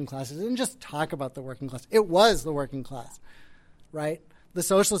the working class. It didn't just talk about the working class. It was the working class, right? The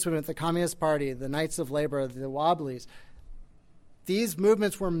Socialist Movement, the Communist Party, the Knights of Labor, the Wobblies. These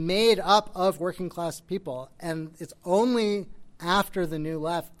movements were made up of working class people, and it's only after the New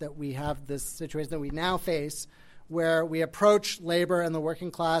Left that we have this situation that we now face where we approach labor and the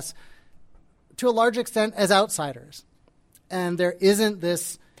working class to a large extent as outsiders. And there isn't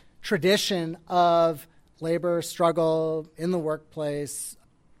this tradition of labor struggle in the workplace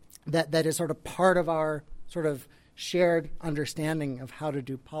that is sort of part of our sort of shared understanding of how to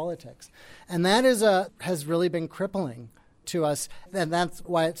do politics. And that has really been crippling to us, and that's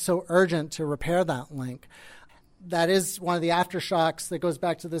why it's so urgent to repair that link. That is one of the aftershocks that goes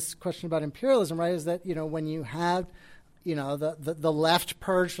back to this question about imperialism, right, is that, when you have, the left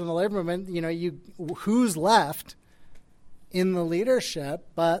purged from the labor movement, who's left in the leadership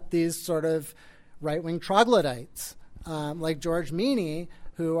but these sort of right-wing troglodytes like George Meany,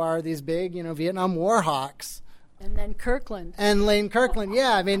 who are these big, Vietnam War hawks. And then Kirkland. And Lane Kirkland,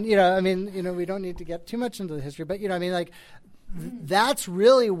 yeah. We don't need to get too much into the history, but, that's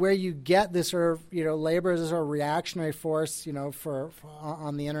really where you get this sort of, labor as a sort of reactionary force, for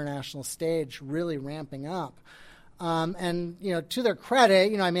on the international stage really ramping up. And, to their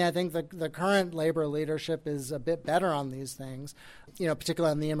credit, I think the current labor leadership is a bit better on these things,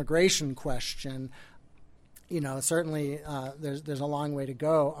 particularly on the immigration question. Certainly there's a long way to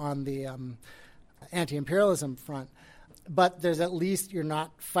go on the anti-imperialism front, but there's at least you're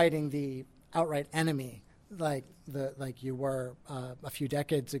not fighting the outright enemy like you were a few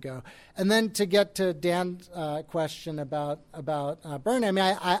decades ago. And then to get to Dan's question about Bernie,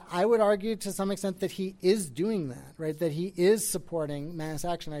 I would argue to some extent that he is doing that, right? That he is supporting mass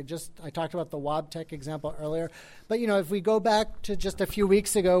action. I talked about the WABTEC example earlier, but if we go back to just a few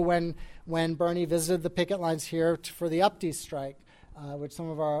weeks ago when Bernie visited the picket lines here for the UPTE strike, which some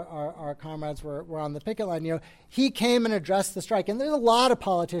of our comrades were on the picket line, he came and addressed the strike. And there's a lot of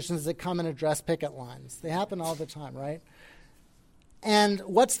politicians that come and address picket lines. They happen all the time, right? And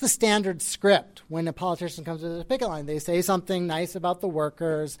what's the standard script when a politician comes to the picket line? They say something nice about the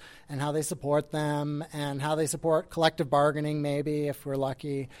workers and how they support them and how they support collective bargaining, maybe, if we're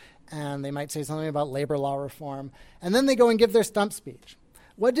lucky. And they might say something about labor law reform. And then they go and give their stump speech.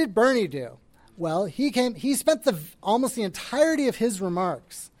 What did Bernie do? Well, he spent almost the entirety of his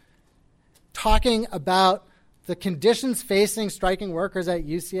remarks talking about the conditions facing striking workers at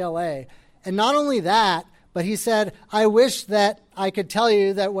UCLA. And not only that, but he said, I wish that I could tell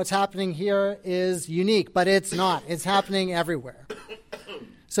you that what's happening here is unique, but it's not. It's happening everywhere.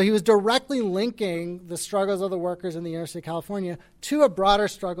 So he was directly linking the struggles of the workers in the University of California to a broader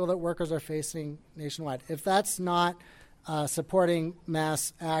struggle that workers are facing nationwide. If that's not supporting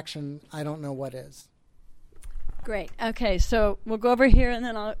mass action, I don't know what is. Great. Okay, so we'll go over here, and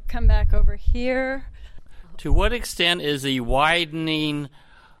then I'll come back over here. To what extent is the widening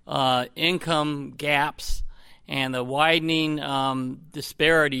income gaps and the widening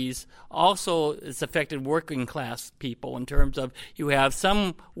disparities also has affected working class people in terms of you have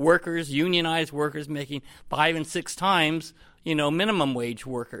some workers, unionized workers, making 5 and 6 times minimum wage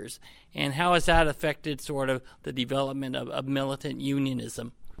workers, and how has that affected sort of the development of militant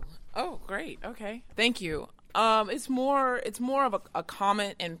unionism? Oh, great. Okay, thank you. It's more of a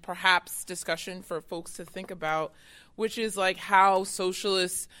comment and perhaps discussion for folks to think about, which is like how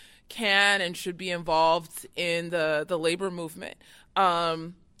socialists can and should be involved in the labor movement.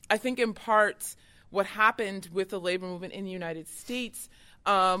 I think in part what happened with the labor movement in the United States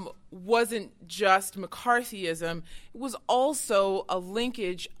wasn't just McCarthyism. It was also a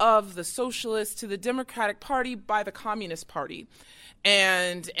linkage of the socialists to the Democratic Party by the Communist Party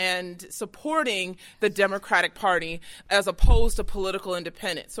and supporting the Democratic Party as opposed to political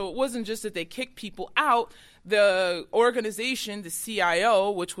independence. So it wasn't just that they kicked people out. The organization, the CIO,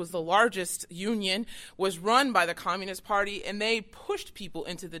 which was the largest union, was run by the Communist Party, and they pushed people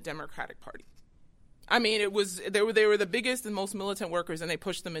into the Democratic Party. I mean, they were the biggest and most militant workers, and they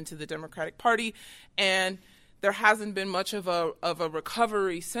pushed them into the Democratic Party, and there hasn't been much of a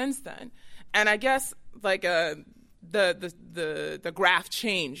recovery since then. And I guess the graph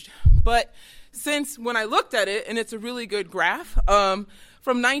changed, but since when I looked at it, and it's a really good graph,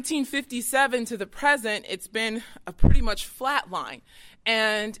 from 1957 to the present, it's been a pretty much flat line.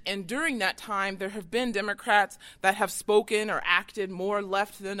 And during that time, there have been Democrats that have spoken or acted more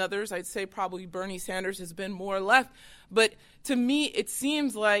left than others. I'd say probably Bernie Sanders has been more left. But to me, it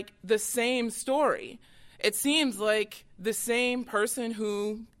seems like the same story. It seems like the same person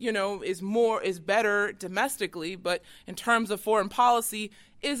who, is better domestically, but in terms of foreign policy,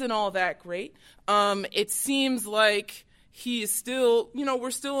 isn't all that great. It seems like he is still,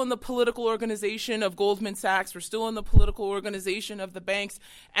 we're still in the political organization of Goldman Sachs. We're still in the political organization of the banks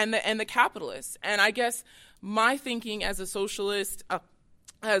and the capitalists. And I guess my thinking as a socialist,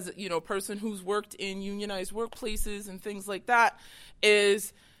 as a person who's worked in unionized workplaces and things like that,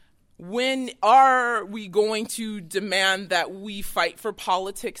 is when are we going to demand that we fight for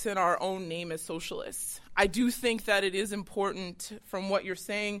politics in our own name as socialists? I do think that it is important from what you're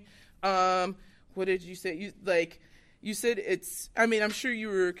saying. What did you say? You said it's, I mean, I'm sure you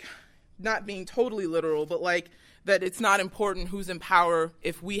were not being totally literal, but like that it's not important who's in power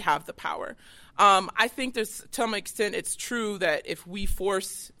if we have the power. I think there's, to some extent, it's true that if we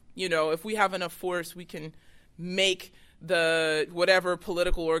force, if we have enough force, we can make the whatever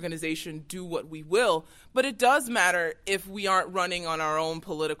political organization do what we will. But it does matter if we aren't running on our own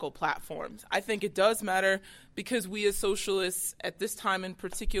political platforms. I think it does matter because we as socialists at this time in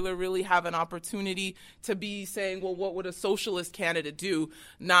particular really have an opportunity to be saying, well, what would a socialist candidate do,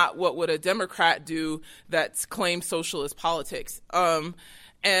 not what would a Democrat do that claims socialist politics. I'm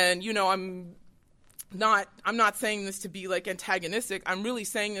not saying this to be like antagonistic. I'm really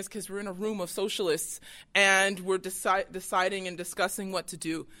saying this because we're in a room of socialists and we're deciding and discussing what to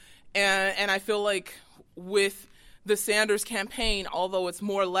do. And I feel like with the Sanders campaign, although it's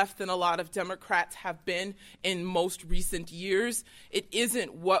more left than a lot of Democrats have been in most recent years, it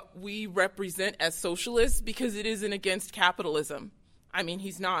isn't what we represent as socialists because it isn't against capitalism. I mean,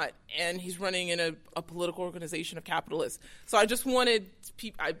 he's not, and he's running in a political organization of capitalists. So I just wanted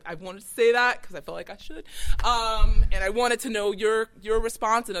I wanted to say that because I felt like I should, and I wanted to know your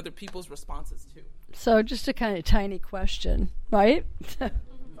response and other people's responses too. So just a kind of tiny question, right? Sorry.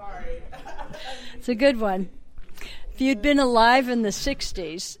 It's a good one. If you'd been alive in the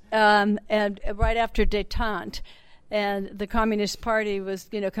 60s and right after détente, and the Communist Party was,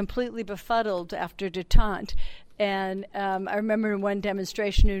 completely befuddled after détente. And I remember in one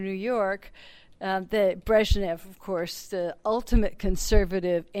demonstration in New York, Brezhnev, of course, the ultimate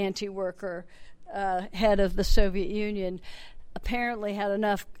conservative anti-worker head of the Soviet Union, apparently had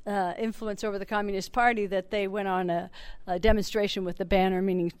enough influence over the Communist Party that they went on a demonstration with the banner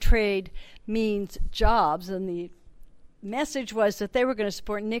meaning trade means jobs. And the message was that they were going to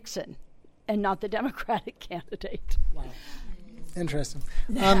support Nixon and not the Democratic candidate. Wow. Interesting.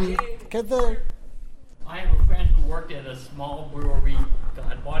 I have a friend who worked at a small brewery,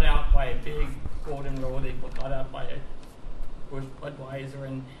 got bought out by a big Golden Row. They got bought out by a Budweiser,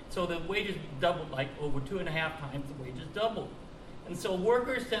 and so the wages doubled, like over 2.5 times the wages doubled. And so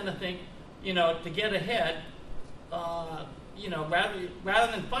workers tend to think, to get ahead, rather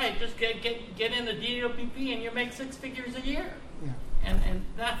than fight, just get in the DWP and you make 6 figures a year. Yeah. And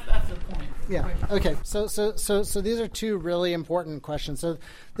that's the point. Yeah. Okay. So these are two really important questions. So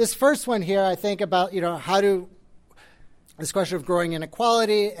this first one here, I think about this question of growing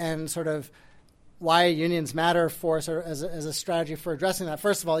inequality and sort of why unions matter for sort of as a strategy for addressing that.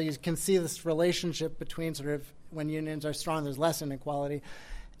 First of all, you can see this relationship between sort of when unions are strong, there's less inequality.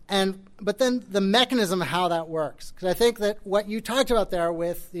 But then the mechanism of how that works. Because I think that what you talked about there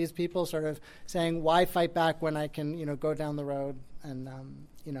with these people sort of saying, why fight back when I can, go down the road and,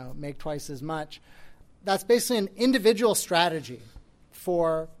 make twice as much. That's basically an individual strategy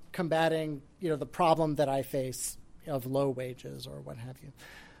for combating, the problem that I face of low wages or what have you,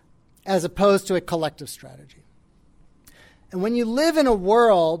 as opposed to a collective strategy. And when you live in a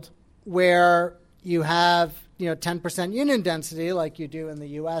world where you have 10% union density like you do in the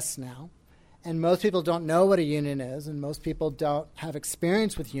U.S. now, and most people don't know what a union is, and most people don't have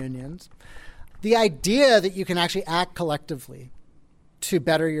experience with unions, the idea that you can actually act collectively to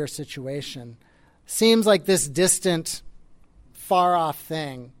better your situation seems like this distant, far-off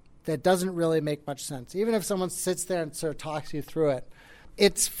thing that doesn't really make much sense. Even if someone sits there and sort of talks you through it,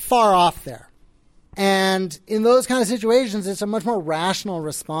 it's far off there. And in those kind of situations, it's a much more rational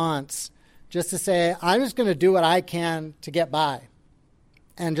response just to say, I'm just going to do what I can to get by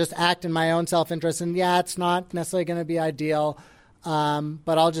and just act in my own self-interest. And yeah, it's not necessarily going to be ideal,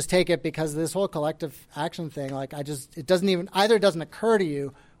 but I'll just take it because this whole collective action thing, it doesn't occur to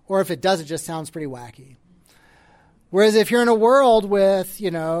you, or if it does, it just sounds pretty wacky. Whereas if you're in a world with,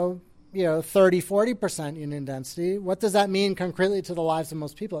 30, 40% union density, what does that mean concretely to the lives of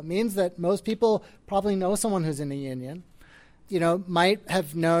most people? It means that most people probably know someone who's in a union, might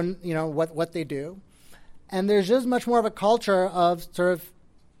have known, what they do. And there's just much more of a culture of sort of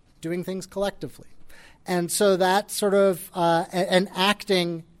doing things collectively. And so that's sort of and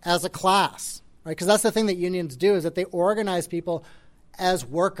acting as a class, right? Because that's the thing that unions do, is that they organize people as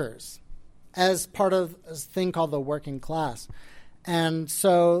workers, as part of a thing called the working class. And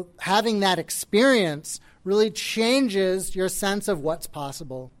so having that experience really changes your sense of what's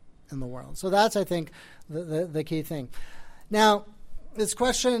possible in the world. So that's, I think, the key thing. Now, this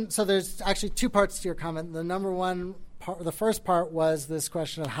question, so there's actually 2 parts to your comment. The number one part, the first part was this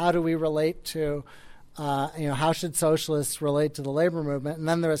question of how do we relate to how should socialists relate to the labor movement? And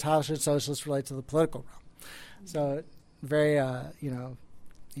then there was how should socialists relate to the political realm? So very,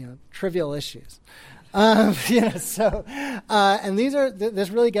 trivial issues. And this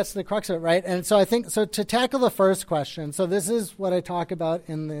really gets to the crux of it, right? And so I think, so to tackle the first question, so this is what I talk about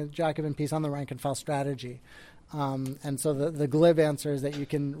in the Jacobin piece on the rank and file strategy. And so the glib answer is that you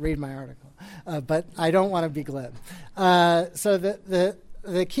can read my article. But I don't want to be glib. So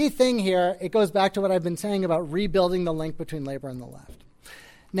the key thing here, it goes back to what I've been saying about rebuilding the link between labor and the left.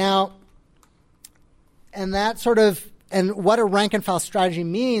 Now, and that sort of, and what a rank and file strategy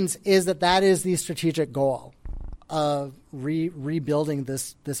means is that is the strategic goal of rebuilding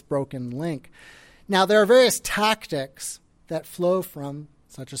this broken link. Now, there are various tactics that flow from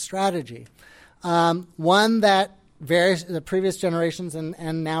such a strategy. One that the previous generations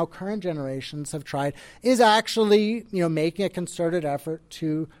and now current generations have tried is actually, making a concerted effort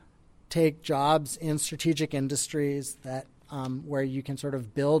to take jobs in strategic industries that where you can sort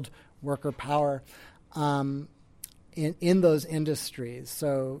of build worker power in those industries.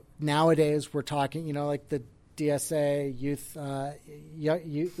 So nowadays we're talking, like the DSA,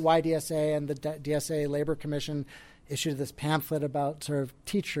 YDSA and the DSA Labor Commission issued this pamphlet about sort of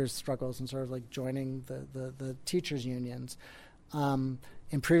teachers' struggles and sort of like joining the teachers' unions. In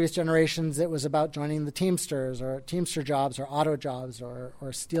previous generations, it was about joining the Teamsters or Teamster jobs or auto jobs or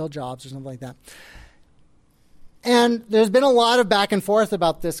steel jobs or something like that. And there's been a lot of back and forth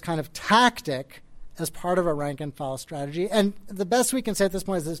about this kind of tactic as part of a rank and file strategy. And the best we can say at this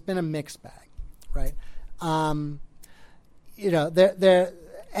point is it's been a mixed bag, right? And the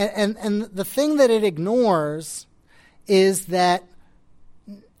thing that it ignores is that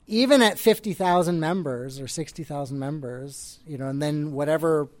even at 50,000 members or 60,000 members, and then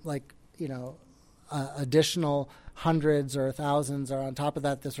whatever additional hundreds or thousands are on top of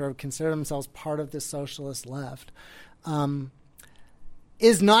that sort of consider themselves part of this socialist left,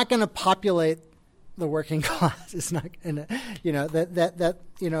 is not going to populate the working class. It's not going to,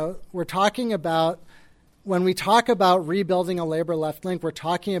 we're talking about, when we talk about rebuilding a labor left link, we're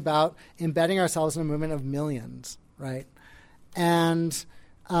talking about embedding ourselves in a movement of millions, right? And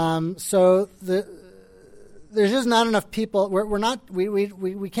so there's just not enough people.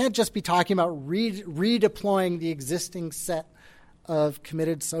 We can't just be talking about redeploying the existing set of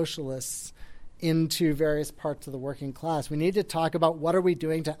committed socialists into various parts of the working class. We need to talk about what are we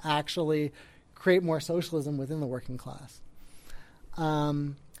doing to actually create more socialism within the working class,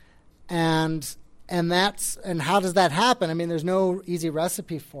 and how does that happen? I mean, there's no easy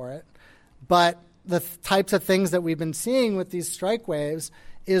recipe for it, but the types of things that we've been seeing with these strike waves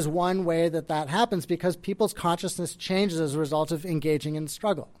is one way that happens, because people's consciousness changes as a result of engaging in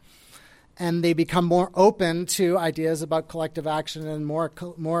struggle. And they become more open to ideas about collective action and more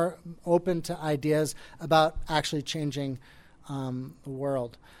open to ideas about actually changing the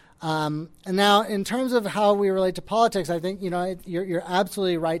world. And now, in terms of how we relate to politics, I think you're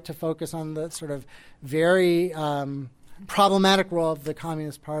absolutely right to focus on the sort of very problematic role of the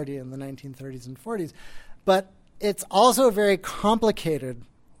Communist Party in the 1930s and 40s. But it's also a very complicated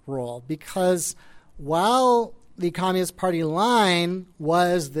role, because while the Communist Party line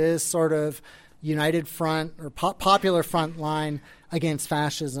was this sort of united front or popular front line against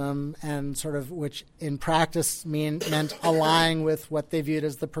fascism, and sort of which in practice meant allying with what they viewed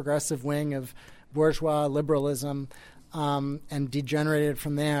as the progressive wing of bourgeois liberalism, and degenerated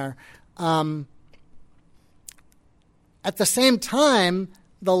from there. At the same time,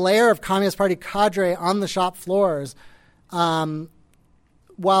 the layer of Communist Party cadre on the shop floors,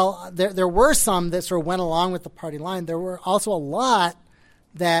 while there were some that sort of went along with the party line, there were also a lot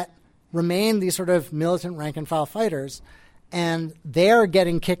that remained these sort of militant rank-and-file fighters, and their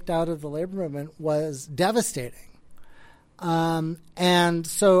getting kicked out of the labor movement was devastating. And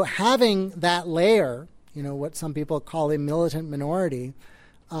so having that layer, what some people call a militant minority,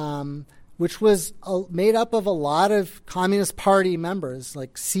 which was made up of a lot of Communist Party members,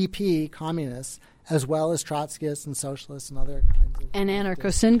 like CP communists, as well as Trotskyists and socialists and other kinds of... And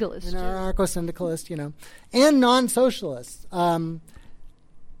anarcho-syndicalists. And anarcho-syndicalists, and non-socialists.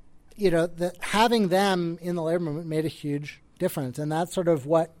 Having them in the labor movement made a huge difference. And that's sort of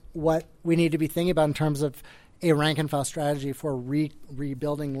what we need to be thinking about in terms of a rank-and-file strategy for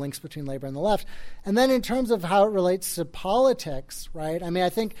rebuilding links between labor and the left. And then in terms of how it relates to politics, right? I mean, I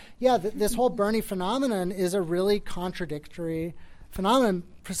think, this whole Bernie phenomenon is a really contradictory phenomenon,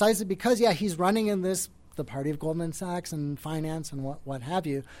 precisely because, he's running in the party of Goldman Sachs and finance and what have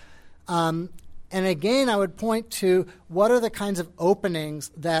you. And again, I would point to what are the kinds of openings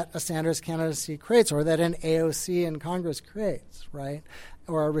that a Sanders candidacy creates, or that an AOC in Congress creates, right?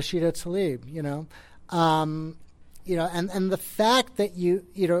 Or a Rashida Tlaib, You know, and the fact that you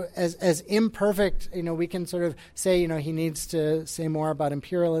know, as imperfect, you know, we can sort of say, you know, he needs to say more about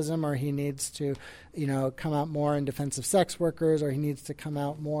imperialism, or he needs to, you know, come out more in defense of sex workers, or he needs to come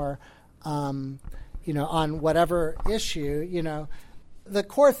out more, you know, on whatever issue, you know. The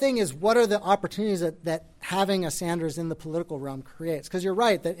core thing is, what are the opportunities that having a Sanders in the political realm creates? Because you're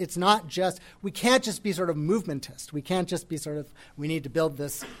right that it's not just, we can't just be sort of movementist. We can't just be sort of, we need to build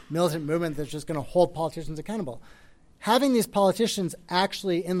this militant movement that's just going to hold politicians accountable. Having these politicians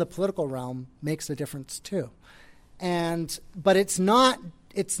actually in the political realm makes a difference too. But it's not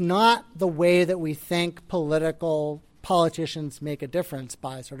the way that we think politicians make a difference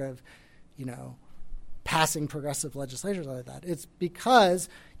by sort of, you know, passing progressive legislation like that. It's because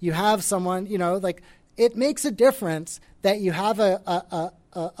you have someone, you know, like, it makes a difference that you have a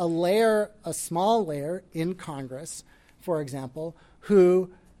small layer in Congress, for example, who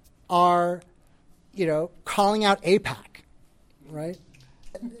are, you know, calling out AIPAC, right?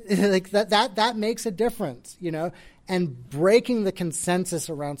 Like that makes a difference, you know, and breaking the consensus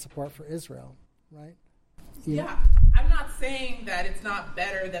around support for Israel, right? Yeah, I'm not saying that it's not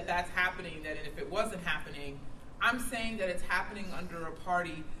better that that's happening, that if it wasn't happening. I'm saying that it's happening under a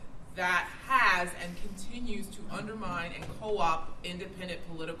party that has and continues to undermine and co-opt independent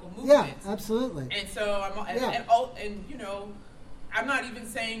political movements. Yeah, absolutely. And so and you know, I'm not even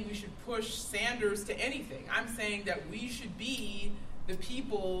saying we should push Sanders to anything. I'm saying that we should be the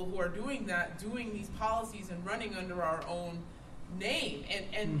people who are doing these policies and running under our own name.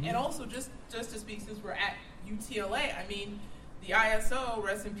 And also just to speak, since we're at UTLA, I mean, the ISO,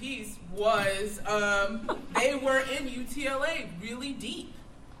 rest in peace, was, they were in UTLA really deep.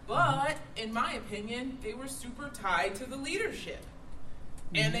 But in my opinion, they were super tied to the leadership.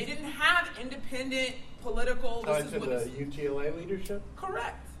 And they didn't have independent political... Tied to the UTLA leadership?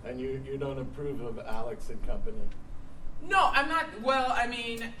 Correct. And you don't approve of Alex and company? No, I'm not. Well, I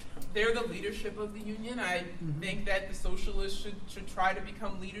mean, they're the leadership of the union. I think that the socialists should try to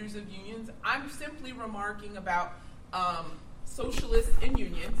become leaders of unions. I'm simply remarking about socialists in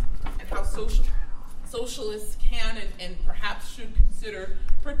unions and how socialists can and perhaps should consider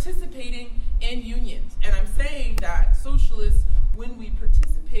participating in unions. And I'm saying that socialists, when we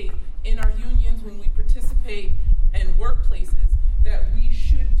participate in our unions, when we participate in workplaces, that we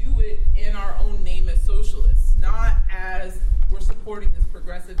should do it in our own name as socialists, not as we're supporting this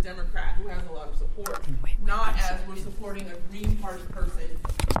progressive Democrat who has a lot of support, not as we're supporting a Green Party person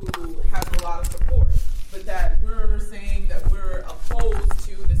who has a lot of support, but that we're saying that we're opposed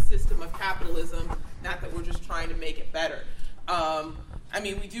to the system of capitalism, not that we're just trying to make it better. I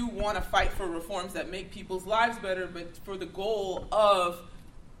mean, we do want to fight for reforms that make people's lives better, but for the goal of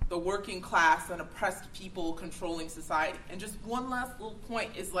the working class and oppressed people controlling society. And just one last little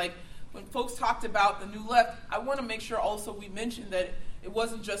point is, like, when folks talked about the New Left, I want to make sure also we mention that it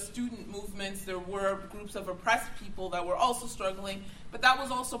wasn't just student movements. There were groups of oppressed people that were also struggling, but that was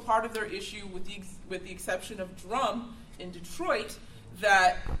also part of their issue, with the exception of Drum in Detroit,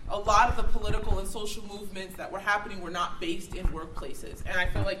 that a lot of the political and social movements that were happening were not based in workplaces. And I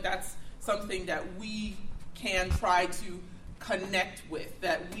feel like that's something that we can try to connect with,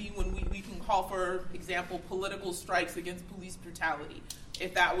 that when we can call, for example, political strikes against police brutality,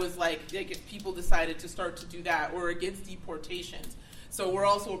 if that was like if people decided to start to do that, or against deportations. So we're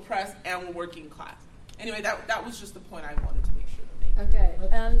also oppressed and we're working class. Anyway, that was just the point I wanted to make sure to make. Okay.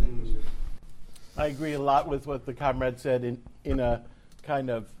 I agree a lot with what the comrade said in a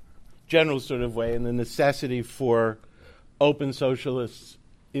kind of general sort of way, and the necessity for open socialists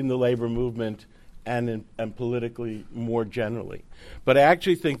in the labor movement and politically more generally. But I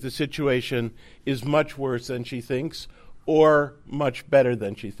actually think the situation is much worse than she thinks, or much better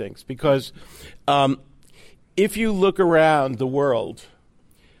than she thinks. Because if you look around the world,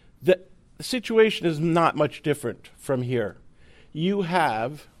 the situation is not much different from here. You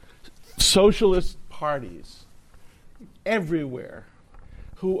have socialist parties everywhere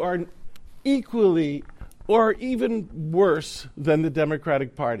who are equally or even worse than the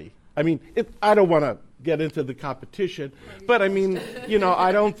Democratic Party. I mean, I don't want to get into the competition, but I mean, you know,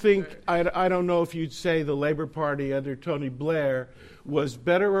 I don't know if you'd say the Labor Party under Tony Blair was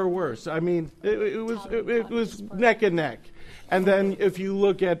better or worse. I mean, it was neck and neck. And then if you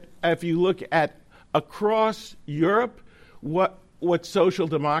look at across Europe, what social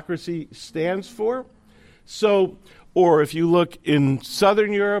democracy stands for, or if you look in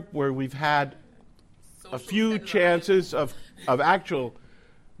Southern Europe, where we've had a few chances of actual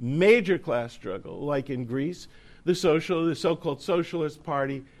major class struggle, like in Greece, the so-called Socialist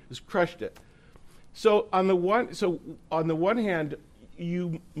Party has crushed it. So on the one hand,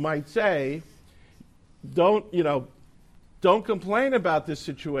 you might say don't complain about this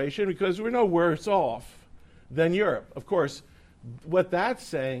situation because we're no worse off than Europe. Of course, what that's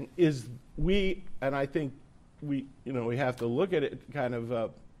saying is and I think we have to look at it kind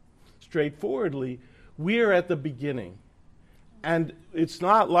of straightforwardly, we are at the beginning. And it's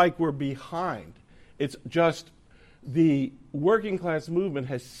not like we're behind. It's just the working class movement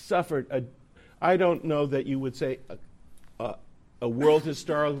has suffered I don't know that you would say a world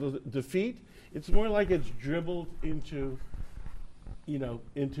historical defeat. It's more like it's dribbled into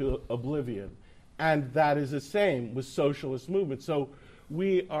oblivion. And that is the same with socialist movements. So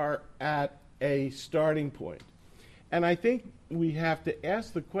we are at a starting point. And I think we have to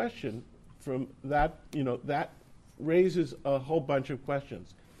ask the question from that, that raises a whole bunch of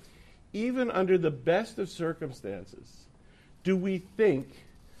questions. Even under the best of circumstances, do we think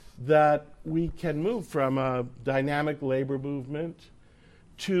that we can move from a dynamic labor movement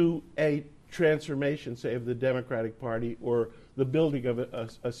to a transformation, say, of the Democratic Party or the building of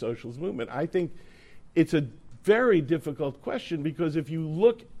a socialist movement? I think it's a very difficult question because if you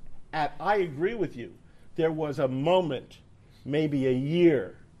look at, I agree with you, there was a moment, maybe a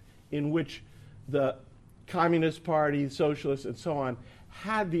year, in which the Communist Party, socialists, and so on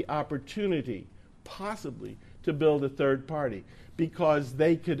had the opportunity, possibly, to build a third party because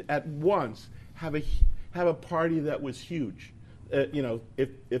they could at once have a party that was huge.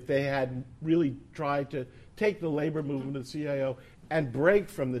 If they had really tried to take the labor movement of the CIO and break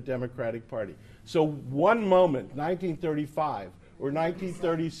from the Democratic Party. So one moment, 1935 or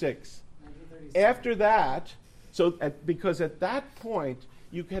 1936. After that, because at that point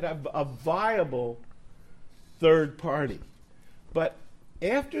you could have a viable third party. But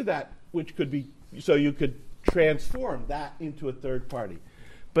after that, which could be, so you could transform that into a third party.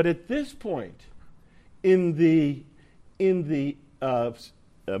 But at this point, in the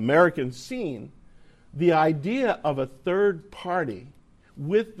American scene, the idea of a third party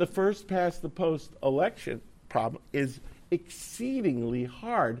with the first past the post election problem is exceedingly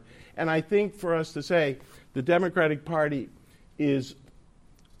hard. And I think for us to say the Democratic Party is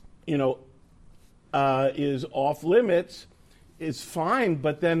off limits is fine,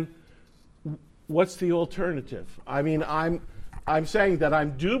 but then what's the alternative? I mean, I'm saying that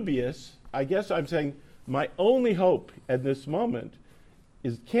I'm dubious. I guess I'm saying my only hope at this moment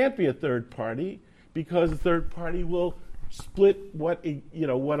is can't be a third party because the third party will split what the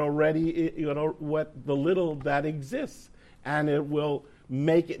little that exists, and it will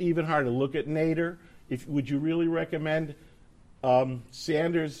make it even harder. Look at Nader. Would you really recommend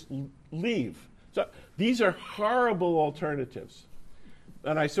Sanders leave? So these are horrible alternatives.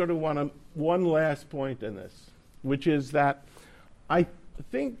 And I sort of want one last point in this, which is that I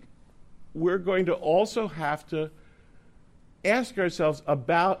think we're going to also have to ask ourselves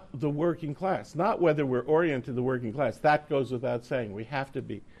about the working class, not whether we're oriented to the working class. That goes without saying. We have to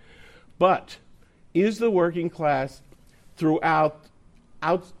be. But is the working class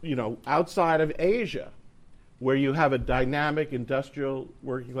outside of Asia, where you have a dynamic industrial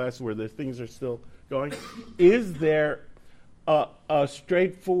working class where the things are still going, is there a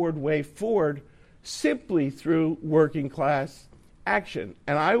straightforward way forward simply through working class action?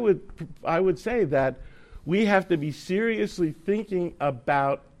 And I would say that we have to be seriously thinking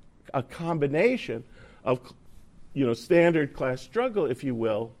about a combination of standard class struggle, if you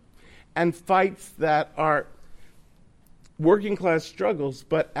will, and fights that are working class struggles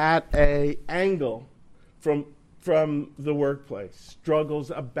but at an angle from the workplace.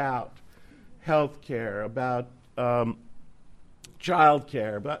 Struggles about health care, about child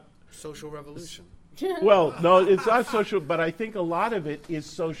care, about social revolution. Well, no, it's not social, but I think a lot of it is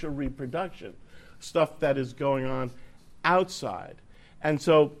social reproduction, stuff that is going on outside. And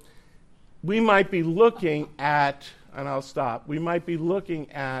so we might be looking at, and I'll stop, we might be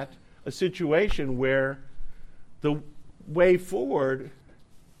looking at a situation where the way forward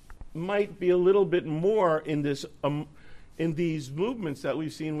might be a little bit more in this in these movements that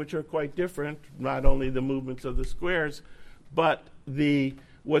we've seen, which are quite different, not only the movements of the squares, but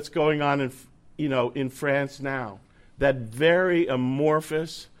what's going on in France now, that very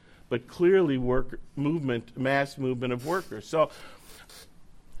amorphous but clearly mass movement of workers. So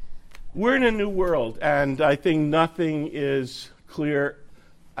we're in a new world, and I think nothing is clear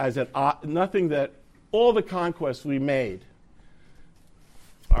nothing that all the conquests we made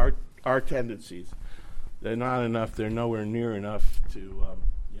are tendencies. They're not enough. They're nowhere near enough to,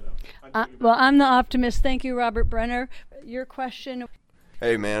 well, I'm the optimist. Thank you, Robert Brenner. Your question?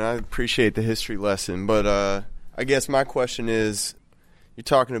 Hey, man, I appreciate the history lesson, but I guess my question is, you're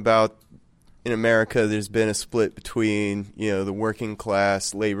talking about in America there's been a split between, the working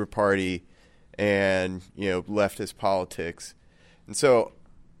class Labor Party and, leftist politics. And so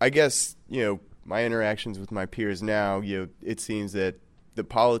I guess, my interactions with my peers now, it seems that the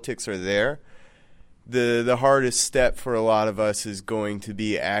politics are there. The hardest step for a lot of us is going to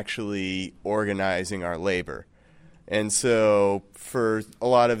be actually organizing our labor. And so for a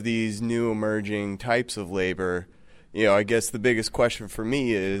lot of these new emerging types of labor, I guess the biggest question for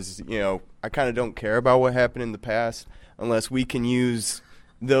me is, I kind of don't care about what happened in the past unless we can use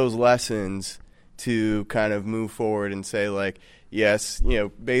those lessons to kind of move forward and say, like, yes,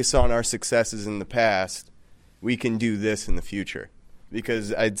 based on our successes in the past, we can do this in the future.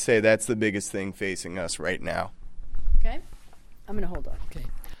 Because I'd say that's the biggest thing facing us right now. Okay. I'm going to hold on. Okay.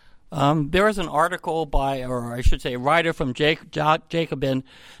 There was an article by, or I should say, a writer from Jacobin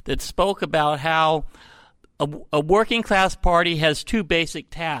that spoke about how a working class party has two basic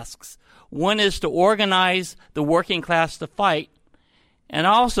tasks. One is to organize the working class to fight, and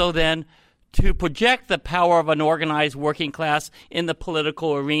also then to project the power of an organized working class in the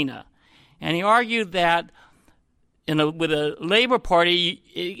political arena. And he argued that with a Labor Party,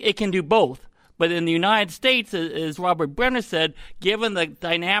 it can do both. But in the United States, as Robert Brenner said, given the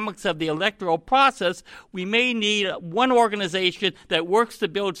dynamics of the electoral process, we may need one organization that works to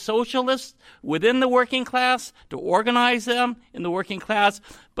build socialists within the working class, to organize them in the working class,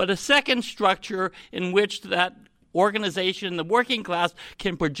 but a second structure in which that organization in the working class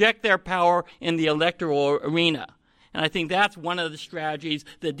can project their power in the electoral arena. And I think that's one of the strategies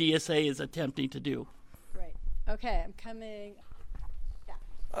that DSA is attempting to do. Right. Okay, I'm coming.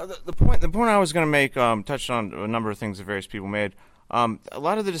 The point I was going to make touched on a number of things that various people made. A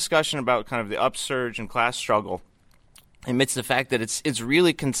lot of the discussion about kind of the upsurge and class struggle admits the fact that it's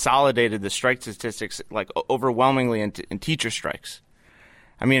really consolidated the strike statistics like overwhelmingly in teacher strikes.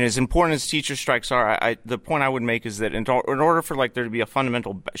 I mean, as important as teacher strikes are, the point I would make is that in order for there to be a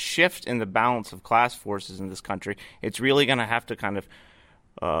fundamental shift in the balance of class forces in this country, it's really going to have to kind of,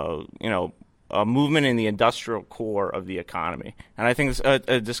 a movement in the industrial core of the economy. And I think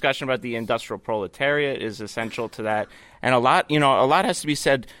a discussion about the industrial proletariat is essential to that. And a lot has to be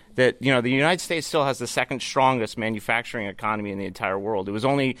said that, the United States still has the second strongest manufacturing economy in the entire world. It was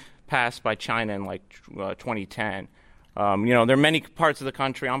only passed by China in 2010. There are many parts of the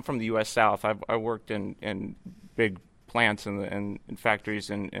country. I'm from the U.S. South. I worked in big plants and factories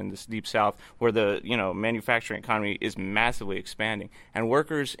in this deep South where the manufacturing economy is massively expanding, and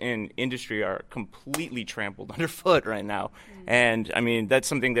workers in industry are completely trampled underfoot right now. And I mean, that's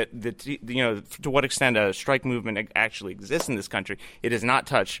something that to what extent a strike movement actually exists in this country, it does not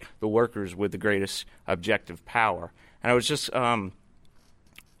touch the workers with the greatest objective power. And I was just I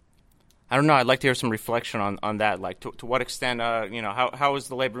don't know. I'd like to hear some reflection on that. Like, to what extent, how is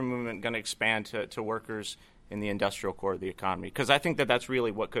the labor movement going to expand to workers in the industrial core of the economy? Because I think that's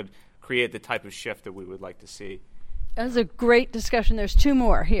really what could create the type of shift that we would like to see. That was a great discussion. There's two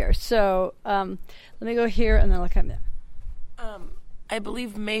more here. So let me go here, and then I'll come there. I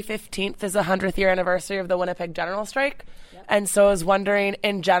believe May 15th is the 100th year anniversary of the Winnipeg General Strike. Yep. And so I was wondering,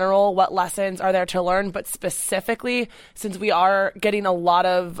 in general, what lessons are there to learn? But specifically, since we are getting a lot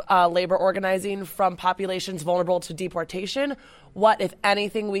of labor organizing from populations vulnerable to deportation, what, if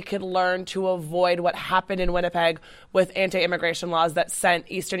anything, we could learn to avoid what happened in Winnipeg with anti-immigration laws that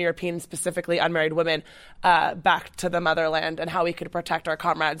sent Eastern European, specifically unmarried women, back to the motherland, and how we could protect our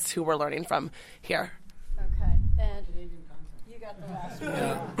comrades who we're learning from here. Okay. And you got the last one.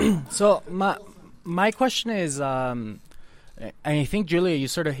 Yeah. So my question is, and I think, Julia, you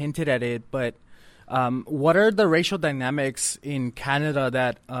sort of hinted at it, but what are the racial dynamics in Canada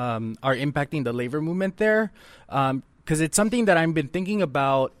that are impacting the labor movement there? Because it's something that I've been thinking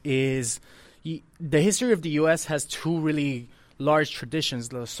about is the history of the U.S. has two really large traditions,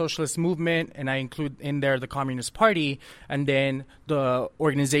 the socialist movement, and I include in there the Communist Party, and then the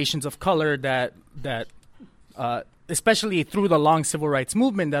organizations of color that especially through the long civil rights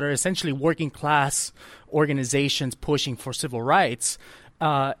movement, that are essentially working class organizations pushing for civil rights,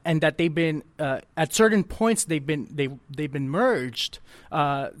 and that they've been at certain points they've been merged,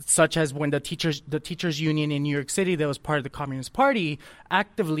 such as when the teachers union in New York City, that was part of the Communist Party,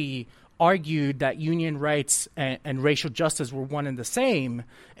 actively argued that union rights and racial justice were one and the same,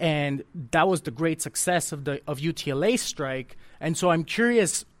 and that was the great success of UTLA strike. And so I'm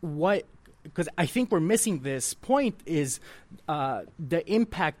curious because I think we're missing this point, is the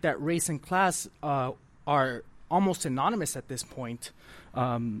impact that race and class are almost synonymous at this point.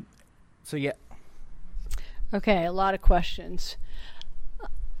 So, yeah. Okay, a lot of questions.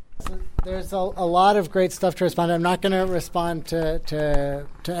 So there's a lot of great stuff to respond to. I'm not going to respond to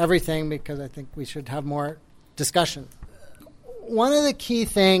everything because I think we should have more discussion. one of the key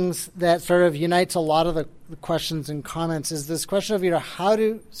things that sort of unites a lot of the questions and comments is this question of,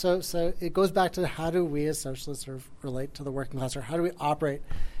 so it goes back to how do we as socialists sort of relate to the working class, or how do we operate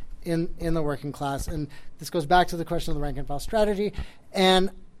in the working class? And this goes back to the question of the rank and file strategy, and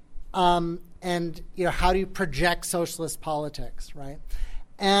how do you project socialist politics, right?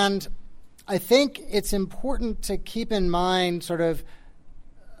 And I think it's important to keep in mind sort of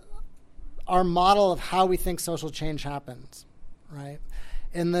our model of how we think social change happens, right?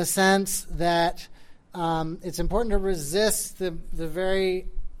 In the sense that it's important to resist the very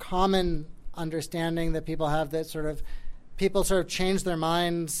common understanding that people have that people change their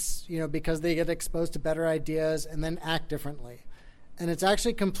minds, because they get exposed to better ideas and then act differently. And it's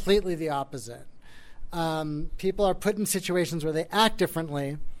actually completely the opposite. People are put in situations where they act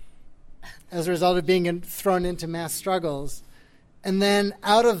differently as a result of being thrown into mass struggles, and then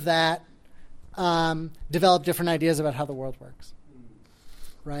out of that develop different ideas about how the world works,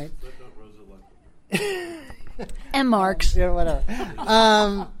 right? And Marx. Yeah,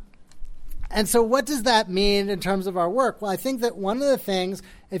 whatever. And so what does that mean in terms of our work? Well, I think that one of the things,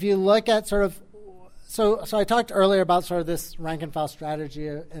 if you look at so I talked earlier about sort of this rank and file strategy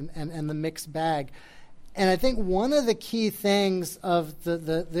and the mixed bag. And I think one of the key things of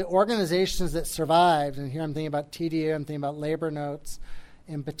the organizations that survived, and here I'm thinking about TDU, I'm thinking about Labor Notes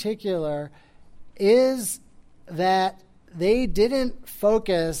in particular, is that they didn't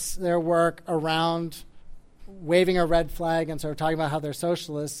focus their work around waving a red flag and sort of talking about how they're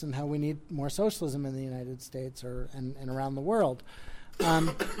socialists and how we need more socialism in the United States and around the world.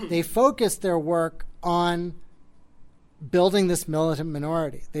 They focused their work on building this militant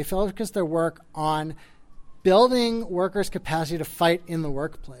minority. They focused their work on building workers' capacity to fight in the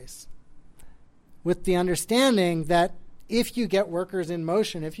workplace, with the understanding that if you get workers in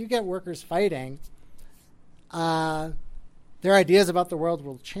motion, if you get workers fighting, their ideas about the world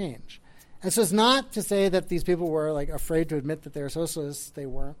will change. And so it's not to say that these people were afraid to admit that they were socialists. They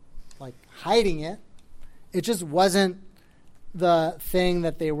weren't hiding it. It just wasn't the thing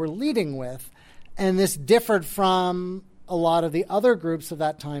that they were leading with. And this differed from a lot of the other groups of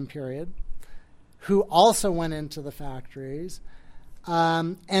that time period who also went into the factories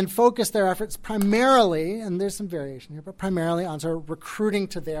and focused their efforts primarily, and there's some variation here, but primarily on sort of recruiting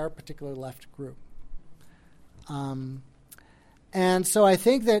to their particular left group. And so I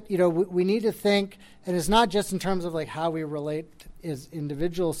think that we need to think, and it's not just in terms of how we relate as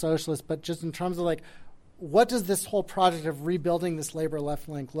individual socialists, but just in terms of what does this whole project of rebuilding this labor left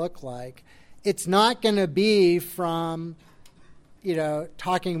link look like? It's not going to be from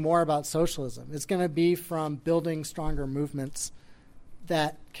talking more about socialism. It's going to be from building stronger movements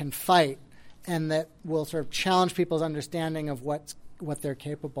that can fight and that will sort of challenge people's understanding of what they're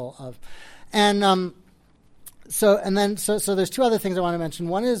capable of. And so there's two other things I want to mention.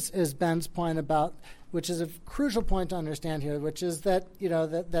 One is Ben's point about, which is a crucial point to understand here, which is that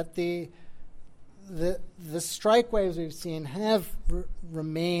that the strike waves we've seen have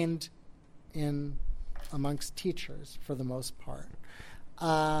remained amongst teachers for the most part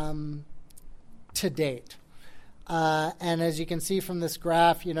to date. And as you can see from this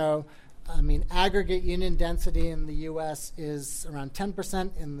graph, aggregate union density in the U.S. is around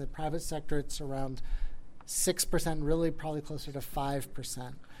 10%. In the private sector, it's around 6%, really probably closer to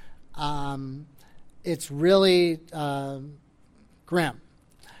 5%. It's really grim.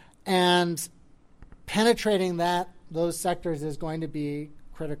 And penetrating those sectors is going to be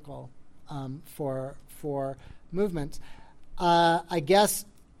critical for movements. I guess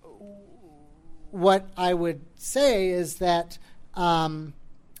what I would say is that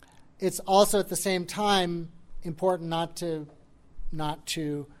it's also at the same time important not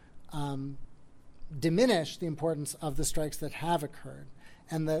to diminish the importance of the strikes that have occurred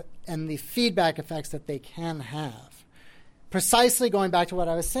and the feedback effects that they can have. Precisely going back to what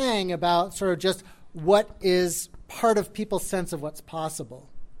I was saying about sort of just what is part of people's sense of what's possible,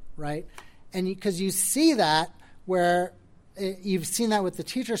 right? And because you see that where you've seen that with the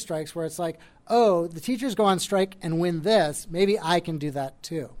teacher strikes where it's the teachers go on strike and win this, maybe I can do that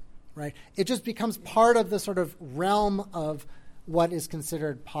too, right? It just becomes part of the sort of realm of what is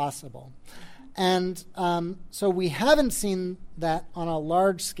considered possible. And so we haven't seen that on a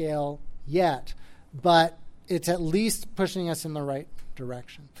large scale yet, but it's at least pushing us in the right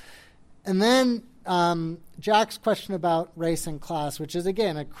direction. And then Jack's question about race and class, which is,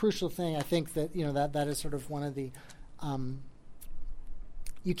 again, a crucial thing. I think that, that is sort of one of the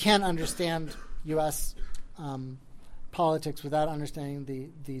you can't understand U.S. Politics without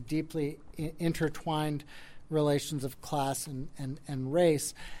understanding the deeply intertwined relations of class and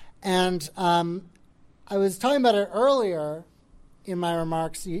race. And I was talking about it earlier, in my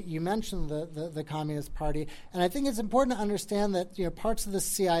remarks, you mentioned the Communist Party, and I think it's important to understand that parts of the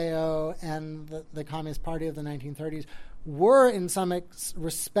CIO and the Communist Party of the 1930s were, in some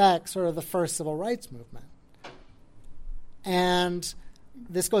respects, sort of the first civil rights movement. And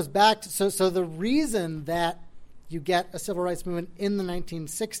this goes back to, so the reason that you get a civil rights movement in the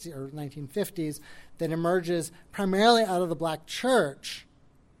 1960s or 1950s that emerges primarily out of the black church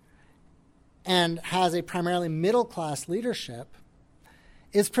and has a primarily middle-class leadership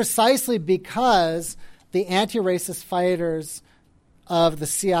is precisely because the anti-racist fighters of the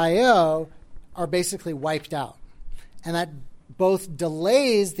CIO are basically wiped out. And that both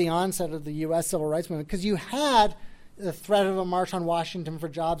delays the onset of the U.S. civil rights movement, because you had the threat of a March on Washington for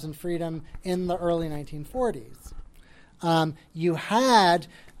Jobs and Freedom in the early 1940s. You had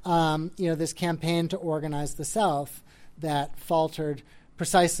this campaign to organize the South that faltered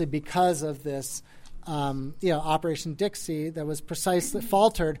precisely because of this Operation Dixie that was precisely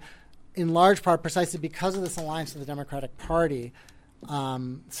faltered in large part precisely because of this alliance with the Democratic Party,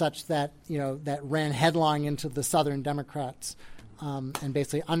 such that that ran headlong into the Southern Democrats and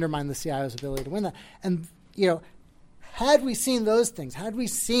basically undermined the CIO's ability to win that. And had we seen those things, had we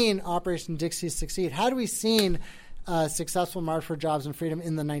seen Operation Dixie succeed, had we seen a successful March for Jobs and Freedom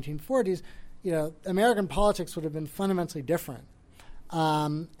in the 1940s, American politics would have been fundamentally different.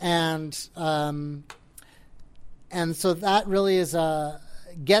 And so that really is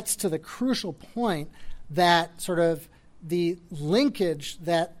gets to the crucial point that sort of the linkage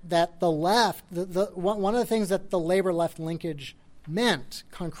that the left, one of the things that the labor-left linkage meant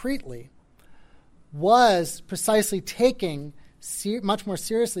concretely was precisely taking much more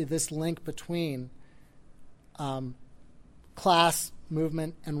seriously this link between class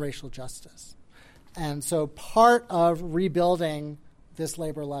movement and racial justice. And so part of rebuilding this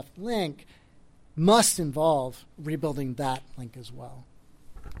labor-left link must involve rebuilding that link as well.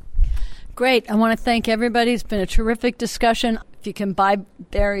 Great. I want to thank everybody. It's been a terrific discussion. If you can buy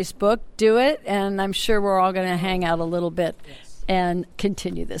Barry's book, do it. And I'm sure we're all going to hang out a little bit and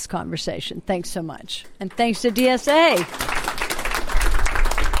continue this conversation. Thanks so much. And thanks to DSA.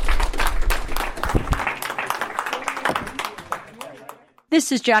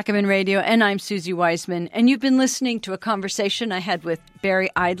 This is Jacobin Radio, and I'm Susie Wiseman, and you've been listening to a conversation I had with Barry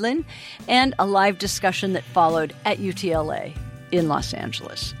Eidlin and a live discussion that followed at UTLA in Los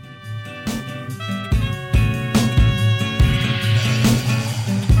Angeles.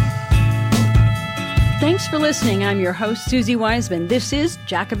 Thanks for listening. I'm your host, Susie Wiseman. This is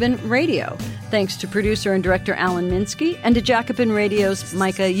Jacobin Radio. Thanks to producer and director Alan Minsky and to Jacobin Radio's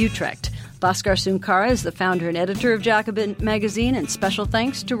Micah Utrecht. Bhaskar Sunkara is the founder and editor of Jacobin Magazine, and special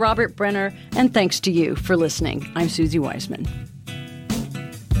thanks to Robert Brenner, and thanks to you for listening. I'm Susie Wiseman.